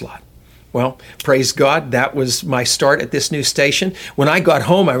that slot. Well, praise God, that was my start at this new station. When I got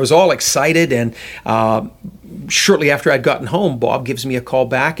home, I was all excited, and shortly after I'd gotten home, Bob gives me a call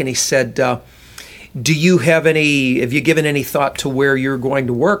back, and he said, have you given any thought to where you're going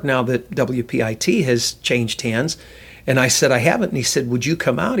to work now that WPIT has changed hands? And I said, I haven't. And he said, would you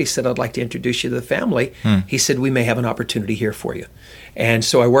come out? He said, I'd like to introduce you to the family. He said, we may have an opportunity here for you. And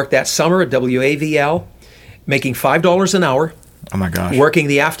so I worked that summer at WAVL, making $5 an hour. Oh, my gosh. Working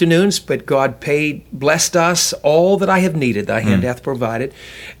the afternoons, but God blessed us all that I have needed, thy hand hath provided.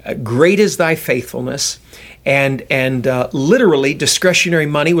 Great is thy faithfulness. And literally, discretionary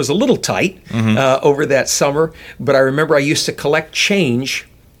money was a little tight over that summer. But I remember I used to collect change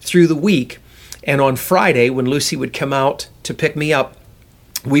through the week. And on Friday, when Lucy would come out to pick me up,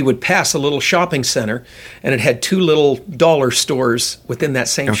 we would pass a little shopping center, and it had two little dollar stores within that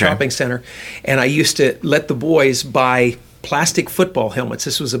same shopping center. And I used to let the boys buy plastic football helmets.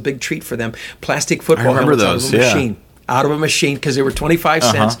 This was a big treat for them. Plastic football helmets out of a machine, because they were 25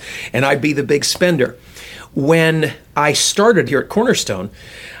 cents, and I'd be the big spender. When I started here at Cornerstone,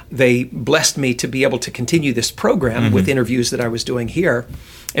 they blessed me to be able to continue this program with interviews that I was doing here,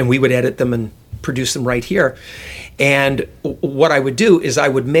 and we would edit them and produce them right here. And what I would do is I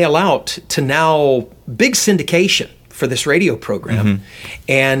would mail out to now big syndication for this radio program,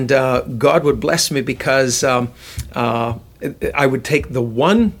 and God would bless me because I would take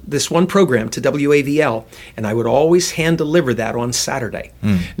this one program to WAVL, and I would always hand deliver that on Saturday.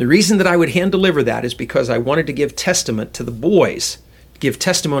 The reason that I would hand deliver that is because I wanted to give testimony to the boys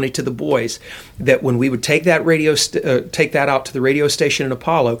that when we would take that take that out to the radio station in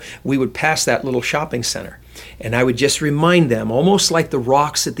Apollo, we would pass that little shopping center, and I would just remind them, almost like the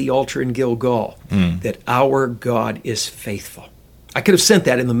rocks at the altar in Gilgal, that our God is faithful. I could have sent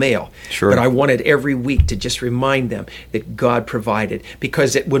that in the mail, but I wanted every week to just remind them that God provided,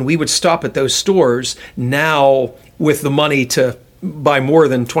 because when we would stop at those stores now with the money to buy more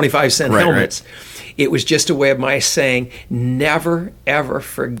than 25-cent helmets, it was just a way of my saying, never, ever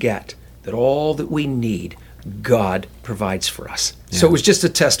forget that all that we need, God provides for us. Yeah. So it was just a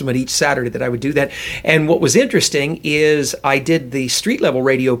testament each Saturday that I would do that. And what was interesting is I did the street-level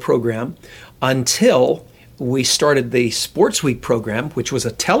radio program until we started the Sports Week program, which was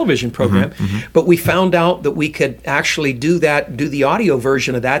a television program, but we found out that we could actually do the audio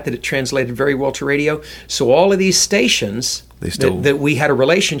version of that it translated very well to radio. So all of these stations that we had a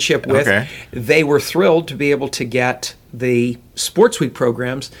relationship with, they were thrilled to be able to get the Sports Week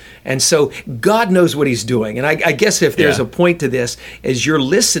programs. And so God knows what he's doing. And I guess if there's a point to this, as you're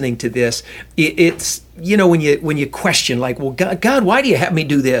listening to this, it's, when you question, like, well, God, why do you have me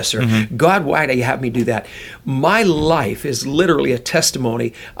do this? Or God, why do you have me do that? My life is literally a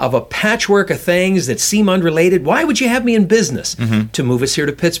testimony of a patchwork of things that seem unrelated. Why would you have me in business to move us here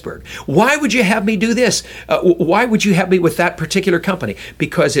to Pittsburgh? Why would you have me do this? Why would you have me with that particular company?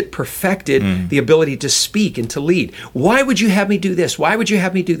 Because it perfected the ability to speak and to lead. Why would you have me do this? Why would you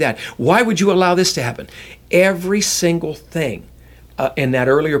have me do that? Why would you allow this to happen? Every single thing in that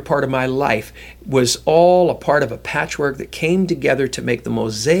earlier part of my life was all a part of a patchwork that came together to make the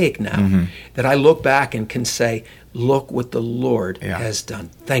mosaic now, that I look back and can say, look what the Lord has done.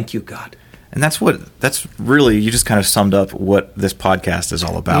 Thank you, God. And that's really, you just kind of summed up what this podcast is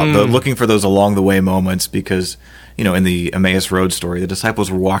all about. Looking for those along the way moments, because, in the Emmaus Road story, the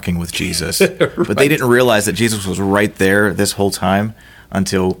disciples were walking with Jesus, right. But they didn't realize that Jesus was right there this whole time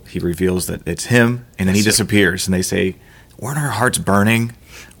until he reveals that it's him, and then he disappears. And they say, weren't our hearts burning?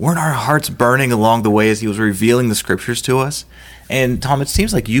 Weren't our hearts burning along the way as he was revealing the scriptures to us? And Tom, it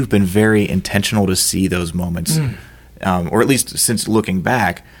seems like you've been very intentional to see those moments, or at least since looking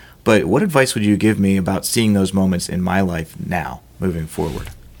back. But what advice would you give me about seeing those moments in my life now, moving forward?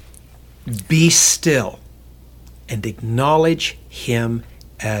 Be still and acknowledge him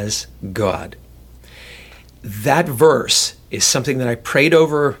as God. That verse is something that I prayed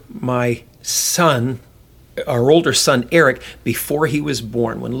over my son, our older son, Eric, before he was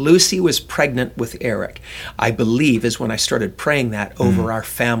born. When Lucy was pregnant with Eric, I believe is when I started praying that over our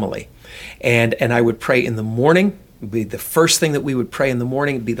family. And I would pray in the morning. It would be the first thing that we would pray in the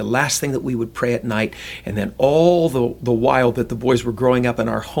morning. It would be the last thing that we would pray at night. And then all the while that the boys were growing up in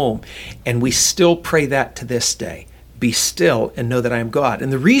our home. And we still pray that to this day. Be still and know that I am God.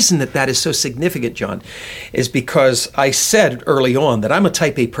 And the reason that is so significant, John, is because I said early on that I'm a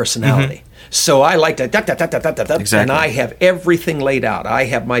type A personality. So I like to Exactly. and I have everything laid out. I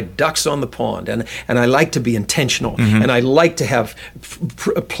have my ducks on the pond, and I like to be intentional, and I like to have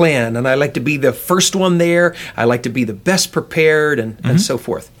a plan, and I like to be the first one there. I like to be the best prepared, and so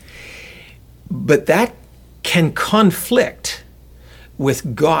forth. But that can conflict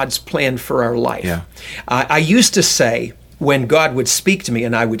with God's plan for our life. Yeah. I used to say, when God would speak to me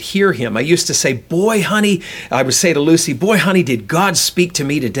and I would hear him, I used to say, boy, honey, I would say to Lucy, boy, honey, did God speak to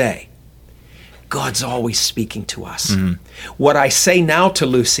me today? God's always speaking to us. What I say now to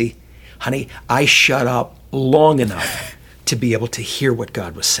Lucy, honey, I shut up long enough to be able to hear what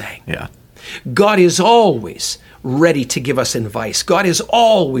God was saying. Yeah. God is always ready to give us advice. God is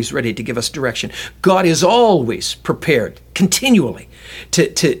always ready to give us direction. God is always prepared continually to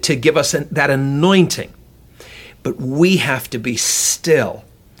give us that anointing. But we have to be still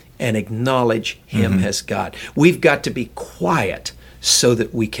and acknowledge him as God. We've got to be quiet so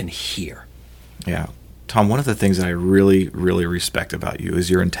that we can hear. Yeah. Tom, one of the things that I really, really respect about you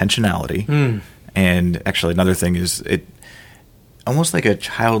is your intentionality. And actually another thing is it almost like a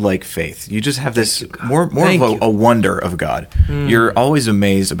childlike faith. You just have this more of a wonder of God. You're always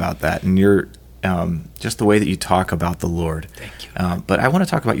amazed about that, and you're just the way that you talk about the Lord. Thank you. But I want to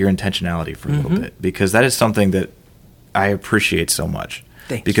talk about your intentionality for a little bit, because that is something that I appreciate so much.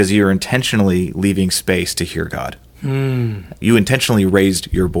 Because you're intentionally leaving space to hear God. You intentionally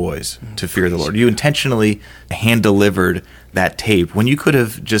raised your boys to fear the Lord. You intentionally hand-delivered that tape when you could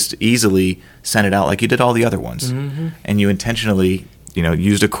have just easily sent it out like you did all the other ones. And you intentionally,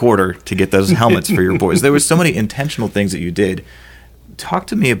 used a quarter to get those helmets for your boys. There were so many intentional things that you did. Talk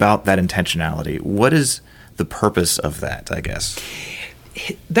to me about that intentionality. What is the purpose of that, I guess?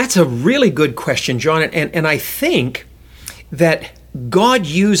 That's a really good question, John. And I think that God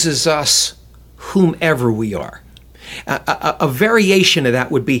uses us whomever we are. A variation of that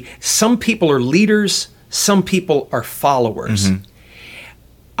would be some people are leaders, some people are followers.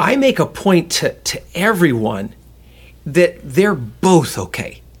 I make a point to everyone that they're both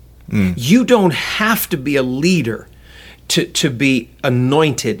okay. You don't have to be a leader to be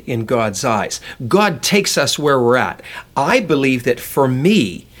anointed in God's eyes. God takes us where we're at. I believe that for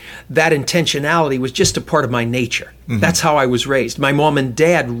me, that intentionality was just a part of my nature. That's how I was raised. My mom and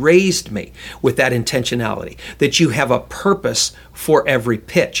dad raised me with that intentionality, that you have a purpose for every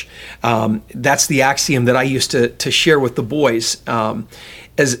pitch. That's the axiom that I used to share with the boys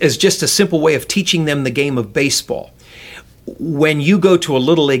as just a simple way of teaching them the game of baseball. When you go to a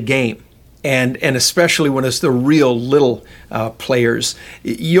Little League game, and especially when it's the real little players,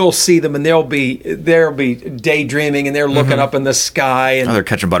 you'll see them and they'll be daydreaming and they're looking up in the sky. And they're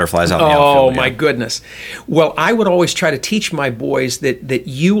catching butterflies out in the outfield. Oh, my goodness. Well, I would always try to teach my boys that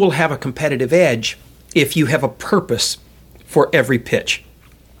you will have a competitive edge if you have a purpose for every pitch.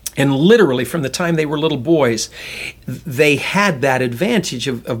 And literally, from the time they were little boys, they had that advantage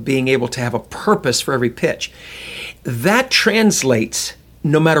of being able to have a purpose for every pitch. That translates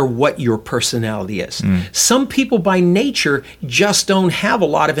no matter what your personality is. Some people by nature just don't have a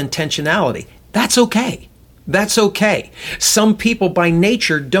lot of intentionality. That's okay. That's okay. Some people by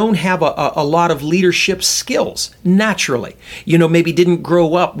nature don't have a lot of leadership skills naturally. Maybe didn't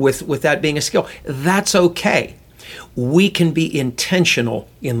grow up with that being a skill. That's okay. We can be intentional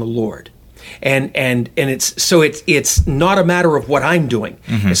in the Lord. And it's not a matter of what I'm doing.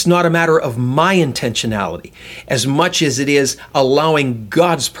 It's not a matter of my intentionality as much as it is allowing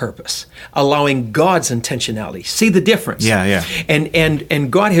God's purpose, allowing God's intentionality. See the difference? Yeah.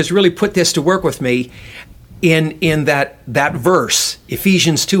 And God has really put this to work with me in that verse,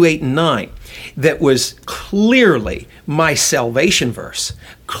 Ephesians 2:8-9, that was clearly my salvation verse,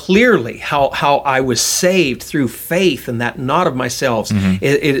 clearly how I was saved through faith, and that not of myself.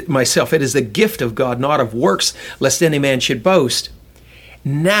 It is the gift of God, not of works, lest any man should boast.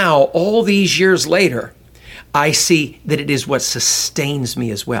 Now, all these years later, I see that it is what sustains me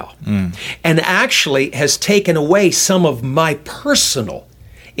as well, and actually has taken away some of my personal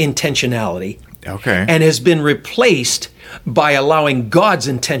intentionality. Okay. And has been replaced by allowing God's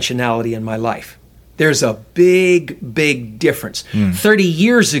intentionality in my life. There's a big difference. 30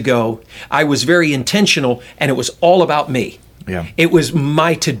 years ago, I was very intentional, and it was all about me. Yeah. It was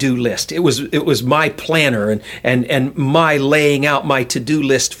my to-do list. It was my planner and my laying out my to-do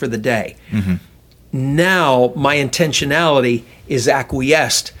list for the day. Now, my intentionality is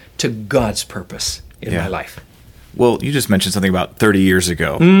acquiesced to God's purpose in my life. Well, you just mentioned something about 30 years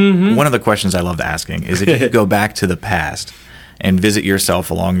ago. One of the questions I loved asking is if you could go back to the past and visit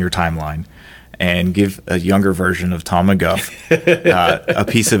yourself along your timeline and give a younger version of Tom McGough a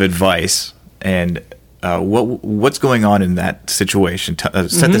piece of advice, and what's going on in that situation?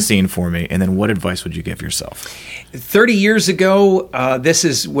 Set the scene for me, and then what advice would you give yourself? 30 years ago, this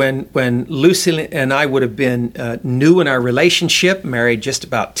is when Lucy and I would have been new in our relationship, married just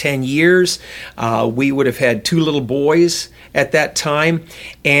about 10 years. We would have had 2 little boys at that time.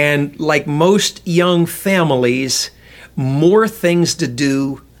 And like most young families, more things to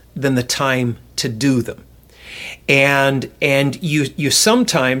do than the time to do them. And you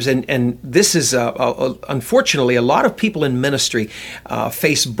sometimes, and this is unfortunately a lot of people in ministry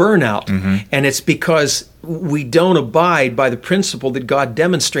face burnout, and it's because we don't abide by the principle that God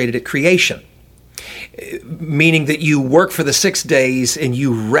demonstrated at creation, meaning that you work for the 6 days and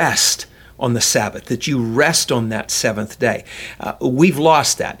you rest on the Sabbath, that you rest on that 7th day. We've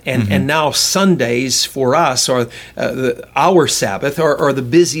lost that. And now Sundays for us are our Sabbath, are the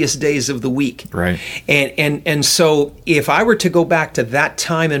busiest days of the week. Right. And so if I were to go back to that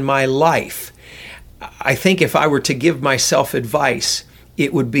time in my life, I think if I were to give myself advice,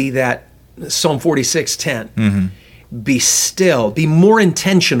 it would be that Psalm 46:10. Be still, be more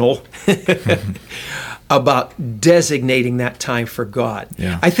intentional about designating that time for God.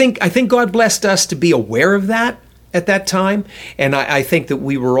 Yeah. I think God blessed us to be aware of that at that time, and I think that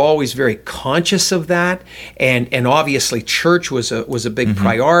we were always very conscious of that, and obviously church was a big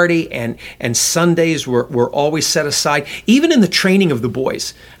priority, and Sundays were always set aside. Even in the training of the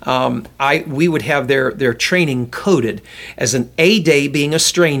boys, we would have their training coded as an A day being a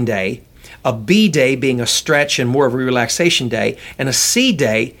strain day, a B day being a stretch and more of a relaxation day, and a C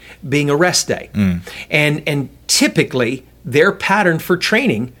day being a rest day. And typically, their pattern for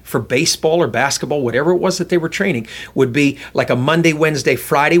training for baseball or basketball, whatever it was that they were training, would be like a Monday, Wednesday,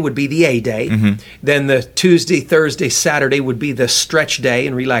 Friday would be the A day. Then the Tuesday, Thursday, Saturday would be the stretch day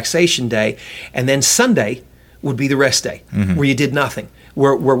and relaxation day. And then Sunday would be the rest day, where you did nothing.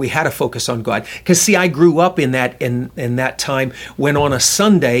 Where we had to focus on God. Because see, I grew up in that time when on a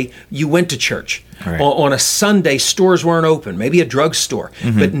Sunday you went to church. Right. On a Sunday, stores weren't open, maybe a drugstore,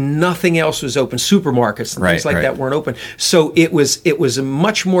 but nothing else was open. Supermarkets and things like that weren't open. So it was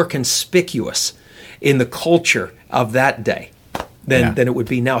much more conspicuous in the culture of that day than it would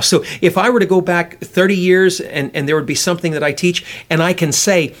be now. So if I were to go back 30 years and there would be something that I teach, and I can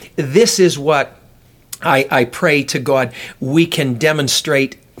say, this is what I pray to God we can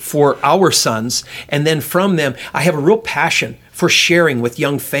demonstrate for our sons, and then from them, I have a real passion for sharing with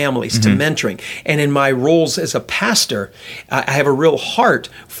young families, to mentoring. And in my roles as a pastor, I have a real heart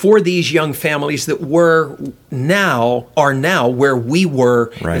for these young families that are now where we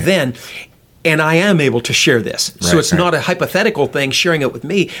were then. And I am able to share this. So it's not a hypothetical thing, sharing it with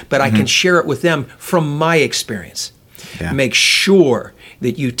me, but I can share it with them from my experience. Yeah. Make sure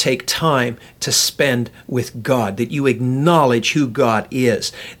that you take time to spend with God, that you acknowledge who God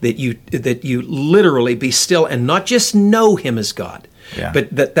is, that you literally be still and not just know Him as God, but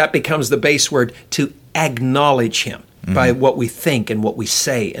that becomes the base word, to acknowledge Him by what we think and what we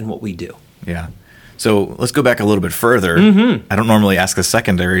say and what we do. Yeah. So let's go back a little bit further. I don't normally ask a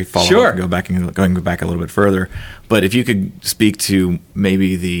secondary follow-up, going back a little bit further, but if you could speak to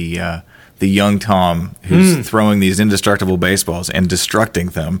maybe the young Tom who's throwing these indestructible baseballs and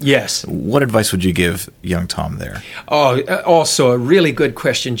destructing them. Yes. What advice would you give young Tom there? Oh, also a really good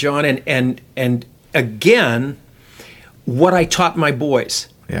question, John. And again, what I taught my boys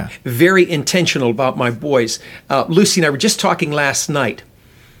Yeah. Very intentional about my boys. Lucy and I were just talking last night,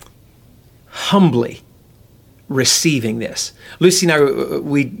 humbly receiving this. Lucy and I,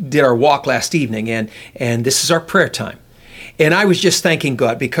 we did our walk last evening, and this is our prayer time. And I was just thanking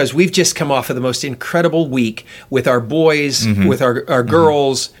God because we've just come off of the most incredible week with our boys, with our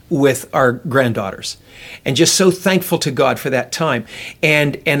girls, with our granddaughters. And just so thankful to God for that time.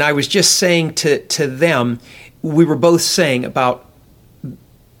 And I was just saying to them, we were both saying about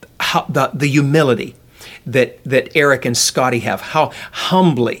how the humility that Eric and Scotty have, how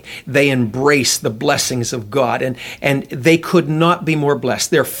humbly they embrace the blessings of God, and they could not be more blessed.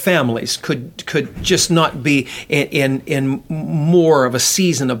 Their families could just not be in more of a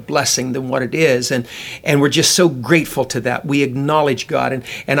season of blessing than what it is, and we're just so grateful to that. We acknowledge God,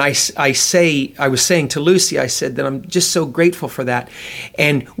 and I was saying to Lucy, I said that I'm just so grateful for that,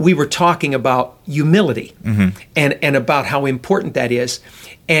 and we were talking about humility and about how important that is.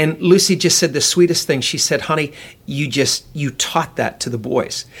 And Lucy just said the sweetest thing. She said, honey, you taught that to the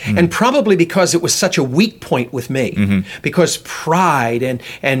boys. And probably because it was such a weak point with me, because pride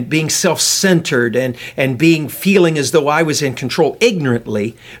and being self-centered and feeling as though I was in control,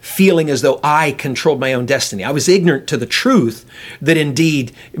 ignorantly feeling as though I controlled my own destiny. I was ignorant to the truth that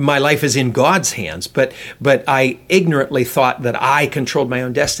indeed my life is in God's hands, but I ignorantly thought that I controlled my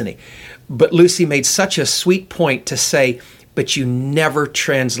own destiny. But Lucy made such a sweet point to say, but you never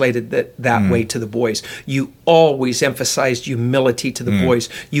translated that way to the boys. You always emphasized humility to the boys.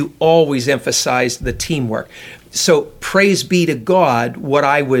 You always emphasized the teamwork. So praise be to God. What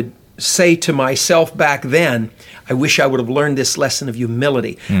I would say to myself back then, I wish I would have learned this lesson of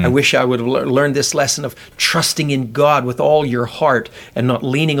humility. I wish I would have learned this lesson of trusting in God with all your heart and not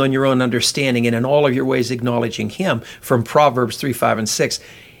leaning on your own understanding, and in all of your ways acknowledging Him, from Proverbs 3, 5, and 6.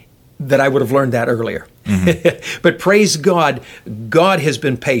 That I would have learned that earlier. But praise God, God has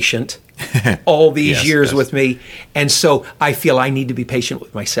been patient all these years with me. And so I feel I need to be patient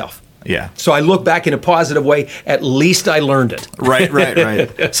with myself. Yeah. So I look back in a positive way. At least I learned it.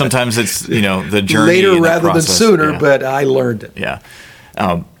 Right. Sometimes it's, the journey. Later rather than sooner, yeah. But I learned it. Yeah.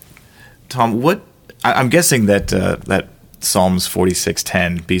 Tom, I'm guessing that Psalms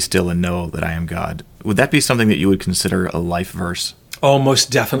 46:10, be still and know that I am God. Would that be something that you would consider a life verse? Oh, most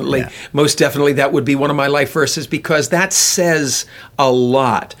definitely. Yeah. Most definitely that would be one of my life verses, because that says a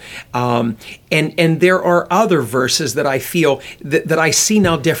lot. And there are other verses that I feel that I see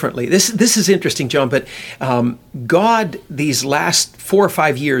now differently. This is interesting, John, but God, these last 4 or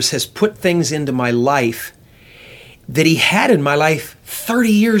 5 years, has put things into my life that He had in my life 30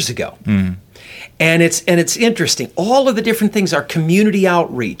 years ago. And it's interesting. All of the different things, our community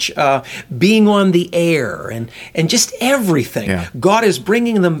outreach, being on the air, and just everything. Yeah. God is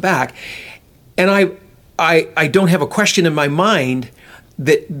bringing them back. And I don't have a question in my mind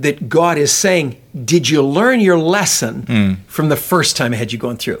that God is saying, did you learn your lesson from the first time I had you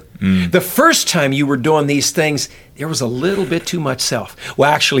going through? The first time you were doing these things, there was a little bit too much self. Well,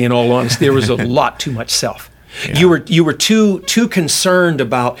 actually, in all honesty, there was a lot too much self. Yeah. You were too concerned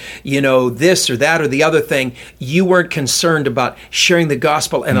about, this or that or the other thing. You weren't concerned about sharing the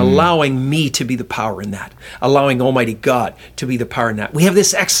gospel and allowing me to be the power in that, allowing Almighty God to be the power in that. We have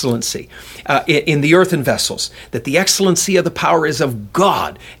this excellency in the earthen vessels, that the excellency of the power is of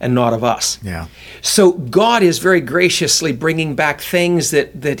God and not of us. Yeah. So God is very graciously bringing back things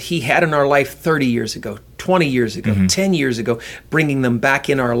that He had in our life 30 years ago, 20 years ago, 10 years ago, bringing them back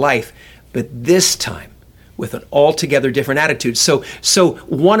in our life. But this time, with an altogether different attitude. So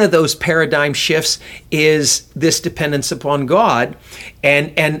one of those paradigm shifts is this dependence upon God,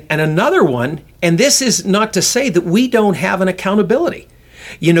 and another one, and this is not to say that we don't have an accountability.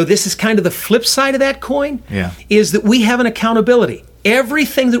 This is kind of the flip side of that coin, is that we have an accountability.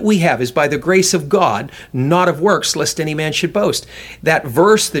 Everything that we have is by the grace of God, not of works, lest any man should boast. That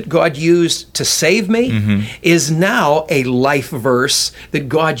verse that God used to save me is now a life verse that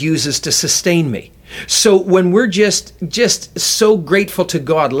God uses to sustain me. So when we're just so grateful to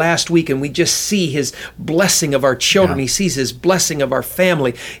God last week, and we just see His blessing of our children, He sees His blessing of our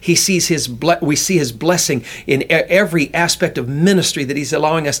family, we see His blessing in every aspect of ministry that He's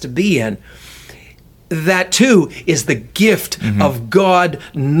allowing us to be in. That too is the gift of God,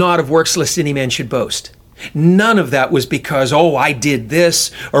 not of works, lest any man should boast. None of that was because, I did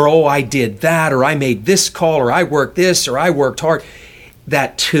this, or I did that, or I made this call, or I worked this, or I worked hard.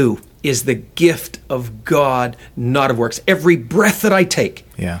 That too is the gift of God, not of works. Every breath that I take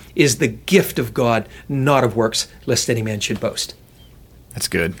is the gift of God, not of works, lest any man should boast. That's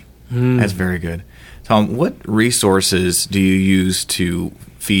good. That's very good. Tom, what resources do you use to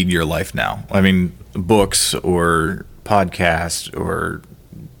feed your life now? I mean, books or podcasts or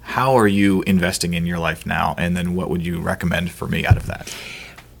how are you investing in your life now? And then what would you recommend for me out of that?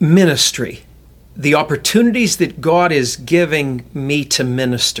 Ministry. The opportunities that God is giving me to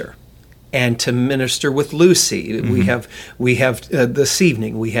minister, and to minister with Lucy. We have this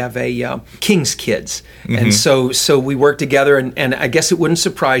evening, we have a King's Kids. And so we work together, and I guess it wouldn't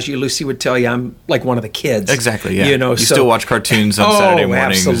surprise you, Lucy would tell you I'm like one of the kids. Exactly, yeah. You still watch cartoons on Saturday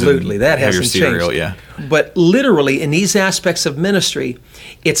mornings. Absolutely. That hasn't cereal, changed. Yeah. But literally, in these aspects of ministry,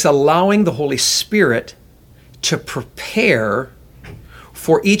 it's allowing the Holy Spirit to prepare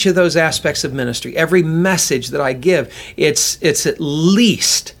for each of those aspects of ministry. Every message that I give, it's at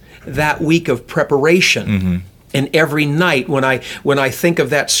least that week of preparation. And every night when I think of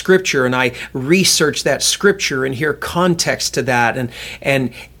that scripture and I research that scripture and hear context to that,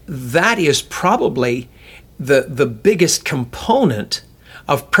 and that is probably the biggest component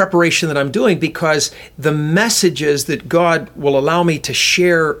of preparation that I'm doing, because the messages that God will allow me to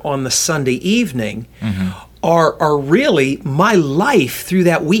share on the Sunday evening are really my life through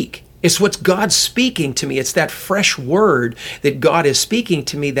that week. It's what's God speaking to me. It's that fresh word that God is speaking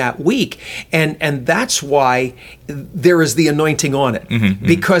to me that week. And that's why there is the anointing on it.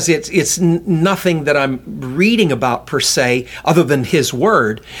 Because it's nothing that I'm reading about per se, other than His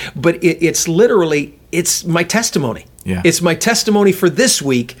word, but it's literally, it's my testimony. Yeah. It's my testimony for this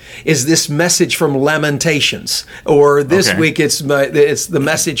week is this message from Lamentations, or this week it's the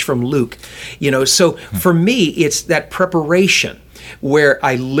message from Luke. So for me, it's that preparation where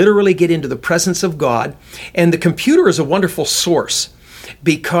I literally get into the presence of God. And the computer is a wonderful source,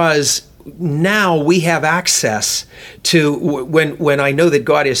 because now we have access to when I know that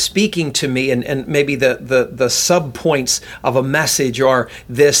God is speaking to me, and maybe the sub points of a message are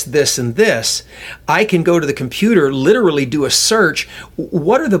this, and this. I can go to the computer, literally do a search.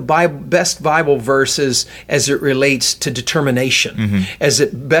 What are the best Bible verses as it relates to determination, as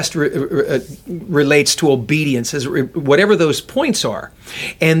it best relates to obedience, whatever those points are.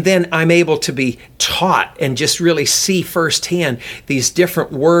 And then I'm able to be taught and just really see firsthand these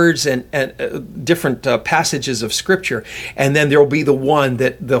different words and different passages of Scripture. And then there will be the one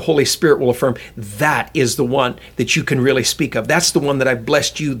that the Holy Spirit will affirm, that is the one that you can really speak of. That's the one that I've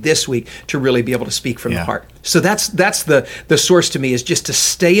blessed you this week to really be able to speak from the heart. So that's the source to me, is just to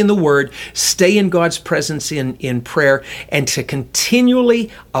stay in the Word, stay in God's presence in prayer, and to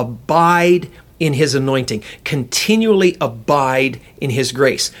continually abide in His anointing, continually abide in His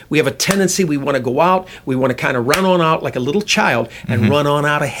grace. We have a tendency, we want to go out, we want to kind of run on out like a little child and run on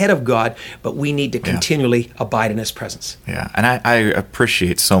out ahead of God, but we need to continually abide in His presence. Yeah, and I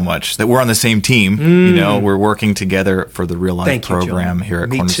appreciate so much that we're on the same team. We're working together for the Real Life program here at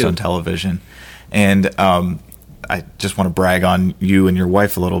Cornerstone Television. And I just want to brag on you and your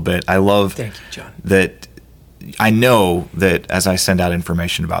wife a little bit. I love that. I know that as I send out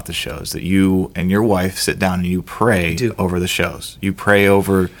information about the shows, that you and your wife sit down and you pray over the shows. You pray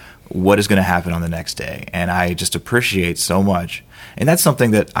over what is going to happen on the next day. And I just appreciate so much. And that's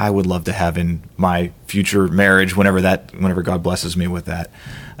something that I would love to have in my future marriage, whenever God blesses me with that.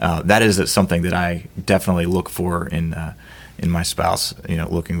 That is something that I definitely look for in my spouse,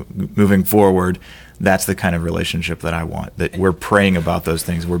 moving forward. That's the kind of relationship that I want, that we're praying about those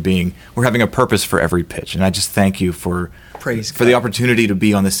things. We're having a purpose for every pitch. And I just thank you for the opportunity to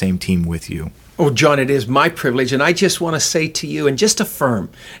be on the same team with you. Oh, John, it is my privilege. And I just want to say to you, and just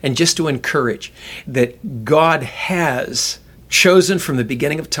affirm and just to encourage, that God has chosen from the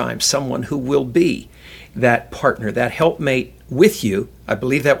beginning of time someone who will be that partner, that helpmate with you. I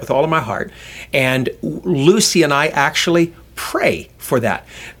believe that with all of my heart. And Lucy and I actually pray for that,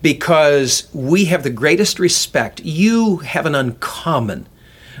 because we have the greatest respect. You have an uncommon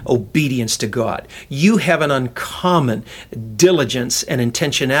obedience to God. You have an uncommon diligence and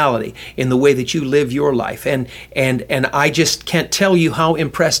intentionality in the way that you live your life. And I just can't tell you how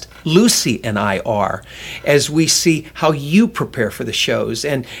impressed Lucy and I are as we see how you prepare for the shows.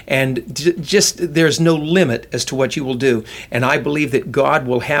 And just there's no limit as to what you will do. And I believe that God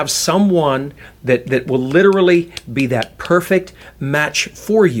will have someone that will literally be that perfect match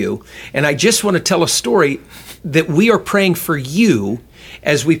for you. And I just want to tell a story that we are praying for you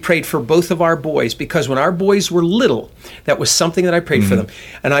as we prayed for both of our boys, because when our boys were little, that was something that I prayed for them.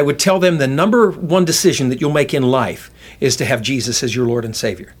 And I would tell them the number one decision that you'll make in life is to have Jesus as your Lord and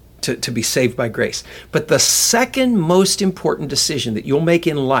Savior, to be saved by grace. But the second most important decision that you'll make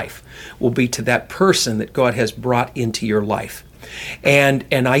in life will be to that person that God has brought into your life. And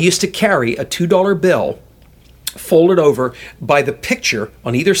I used to carry a $2 bill folded over by the picture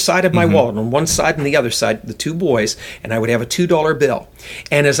on either side of my wallet, on one side and the other side, the two boys, and I would have a $2 bill.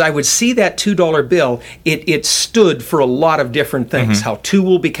 And as I would see that $2 bill, it stood for a lot of different things. How two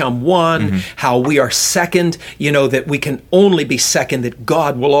will become one, how we are second, that we can only be second, that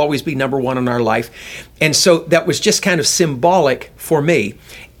God will always be number one in our life. And so that was just kind of symbolic for me.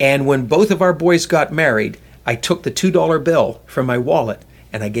 And when both of our boys got married, I took the $2 bill from my wallet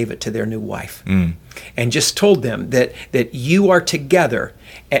and I gave it to their new wife. And just told them that you are together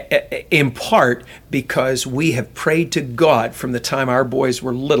in part because we have prayed to God from the time our boys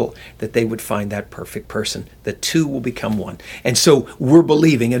were little that they would find that perfect person. The two will become one. And so we're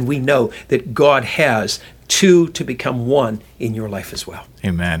believing and we know that God has two to become one in your life as well.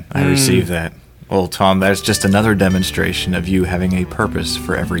 Amen. I receive that. Well, Tom, that's just another demonstration of you having a purpose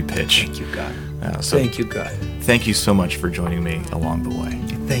for every pitch. Thank you, God. Thank you, God. Thank you so much for joining me along the way.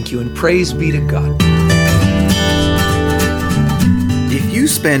 Thank you, and praise be to God. If you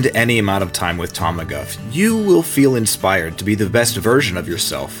spend any amount of time with Tom McGough, you will feel inspired to be the best version of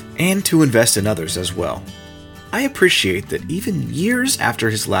yourself and to invest in others as well. I appreciate that even years after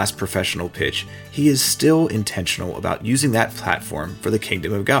his last professional pitch, he is still intentional about using that platform for the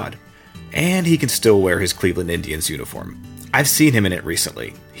kingdom of God. And he can still wear his Cleveland Indians uniform. I've seen him in it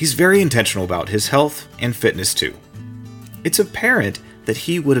recently. He's very intentional about his health and fitness too. It's apparent that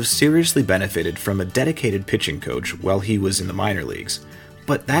he would have seriously benefited from a dedicated pitching coach while he was in the minor leagues,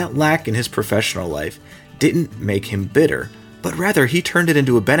 but that lack in his professional life didn't make him bitter, but rather he turned it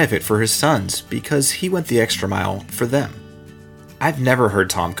into a benefit for his sons because he went the extra mile for them. I've never heard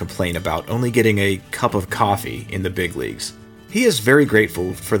Tom complain about only getting a cup of coffee in the big leagues. He is very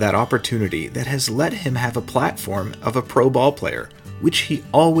grateful for that opportunity that has let him have a platform of a pro ball player, which he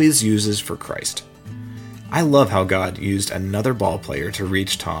always uses for Christ. I love how God used another ball player to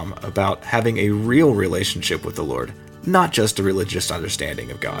reach Tom about having a real relationship with the Lord, not just a religious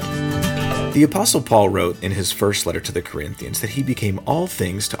understanding of God. The Apostle Paul wrote in his first letter to the Corinthians that he became all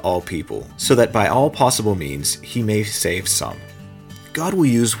things to all people, so that by all possible means he may save some. God will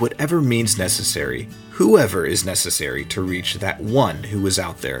use whatever means necessary, whoever is necessary, to reach that one who is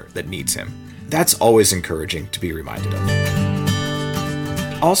out there that needs him. That's always encouraging to be reminded of.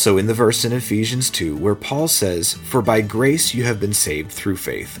 Also in the verse in Ephesians 2 where Paul says, "For by grace you have been saved through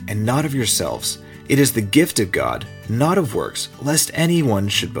faith, and not of yourselves. It is the gift of God, not of works, lest anyone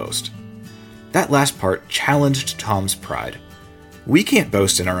should boast." That last part challenged Tom's pride. We can't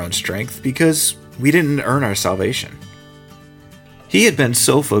boast in our own strength because we didn't earn our salvation. He had been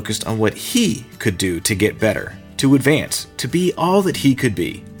so focused on what he could do to get better, to advance, to be all that he could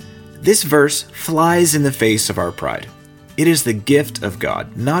be. This verse flies in the face of our pride. It is the gift of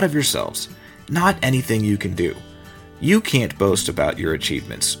God, not of yourselves, not anything you can do. You can't boast about your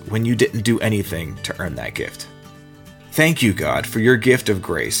achievements when you didn't do anything to earn that gift. Thank you, God, for your gift of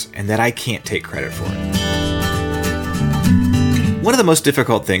grace and that I can't take credit for it. One of the most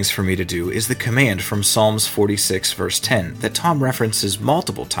difficult things for me to do is the command from Psalms 46 verse 10 that Tom references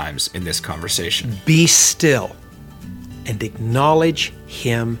multiple times in this conversation. Be still and acknowledge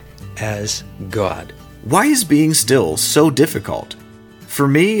him as God. Why is being still so difficult? For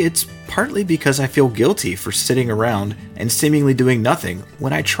me, it's partly because I feel guilty for sitting around and seemingly doing nothing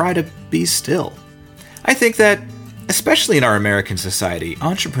when I try to be still. I think that, especially in our American society,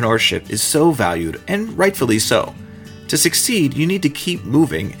 entrepreneurship is so valued, and rightfully so. To succeed, you need to keep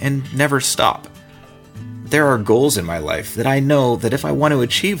moving and never stop. There are goals in my life that I know that if I want to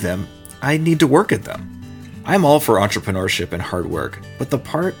achieve them, I need to work at them. I'm all for entrepreneurship and hard work, but the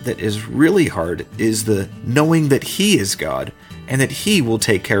part that is really hard is the knowing that He is God and that He will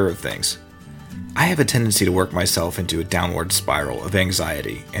take care of things. I have a tendency to work myself into a downward spiral of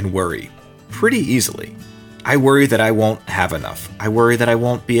anxiety and worry pretty easily. I worry that I won't have enough. I worry that I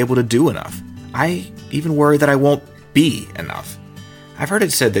won't be able to do enough. I even worry that I won't be enough. I've heard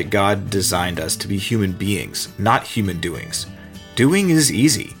it said that God designed us to be human beings, not human doings. Doing is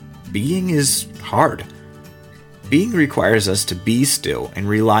easy. Being is hard. Being requires us to be still and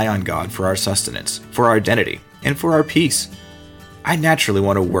rely on God for our sustenance, for our identity, and for our peace. I naturally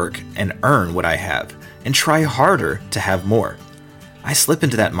want to work and earn what I have, and try harder to have more. I slip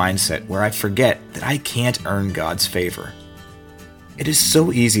into that mindset where I forget that I can't earn God's favor. It is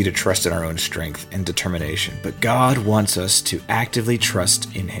so easy to trust in our own strength and determination, but God wants us to actively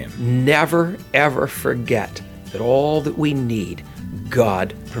trust in Him. Never, ever forget that all that we need,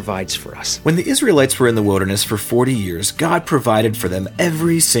 God provides for us. When the Israelites were in the wilderness for 40 years, God provided for them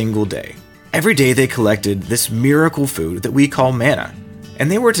every single day. Every day they collected this miracle food that we call manna, and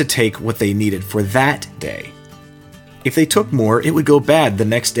they were to take what they needed for that day. If they took more, it would go bad the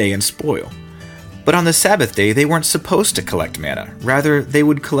next day and spoil. But on the Sabbath day, they weren't supposed to collect manna. Rather, they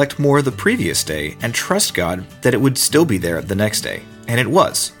would collect more the previous day and trust God that it would still be there the next day. And it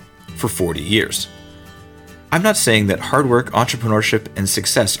was, for 40 years. I'm not saying that hard work, entrepreneurship, and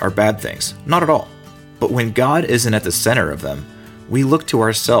success are bad things. Not at all. But when God isn't at the center of them, we look to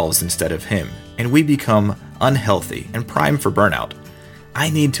ourselves instead of Him, and we become unhealthy and primed for burnout. I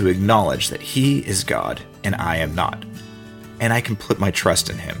need to acknowledge that He is God and I am not. And I can put my trust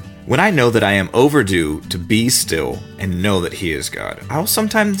in Him. When I know that I am overdue to be still and know that He is God, I'll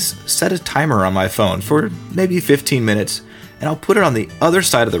sometimes set a timer on my phone for maybe 15 minutes, and I'll put it on the other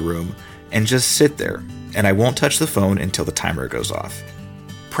side of the room and just sit there, and I won't touch the phone until the timer goes off.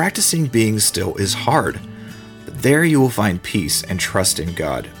 Practicing being still is hard, but there you will find peace and trust in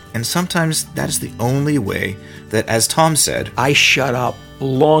God, and sometimes that is the only way that, as Tom said, I shut up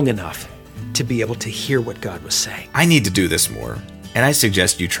long enough to be able to hear what God was saying. I need to do this more, and I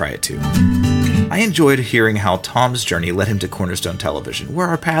suggest you try it too. I enjoyed hearing how Tom's journey led him to Cornerstone Television, where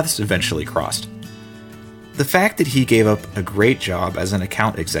our paths eventually crossed. The fact that he gave up a great job as an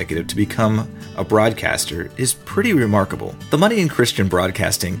account executive to become a broadcaster is pretty remarkable. The money in Christian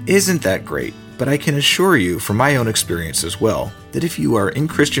broadcasting isn't that great, but I can assure you from my own experience as well, that if you are in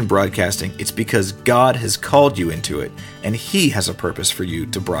Christian broadcasting, it's because God has called you into it, and He has a purpose for you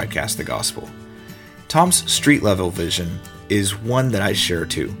to broadcast the gospel. Tom's street-level vision is one that I share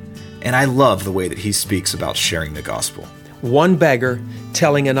too, and I love the way that he speaks about sharing the gospel. One beggar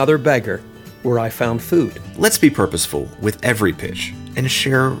telling another beggar where I found food. Let's be purposeful with every pitch and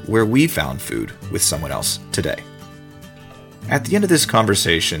share where we found food with someone else today. At the end of this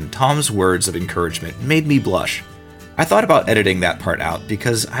conversation, Tom's words of encouragement made me blush. I thought about editing that part out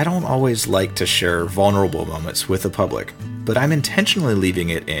because I don't always like to share vulnerable moments with the public, but I'm intentionally leaving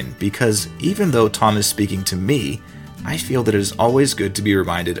it in because even though Tom is speaking to me, I feel that it is always good to be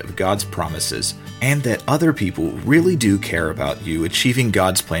reminded of God's promises and that other people really do care about you achieving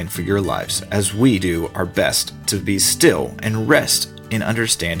God's plan for your lives, as we do our best to be still and rest in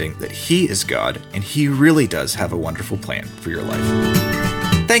understanding that He is God and He really does have a wonderful plan for your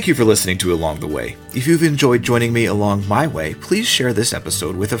life. Thank you for listening to Along the Way. If you've enjoyed joining me along my way, please share this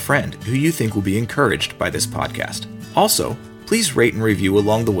episode with a friend who you think will be encouraged by this podcast. Also, please rate and review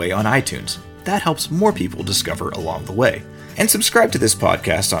Along the Way on iTunes. That helps more people discover Along the Way. And subscribe to this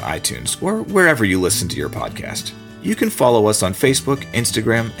podcast on iTunes or wherever you listen to your podcast. You can follow us on Facebook,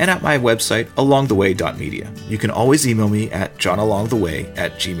 Instagram, and at my website, alongtheway.media. You can always email me at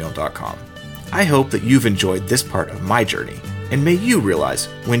johnalongtheway@gmail.com. I hope that you've enjoyed this part of my journey, and may you realize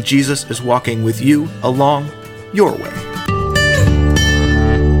when Jesus is walking with you along your way.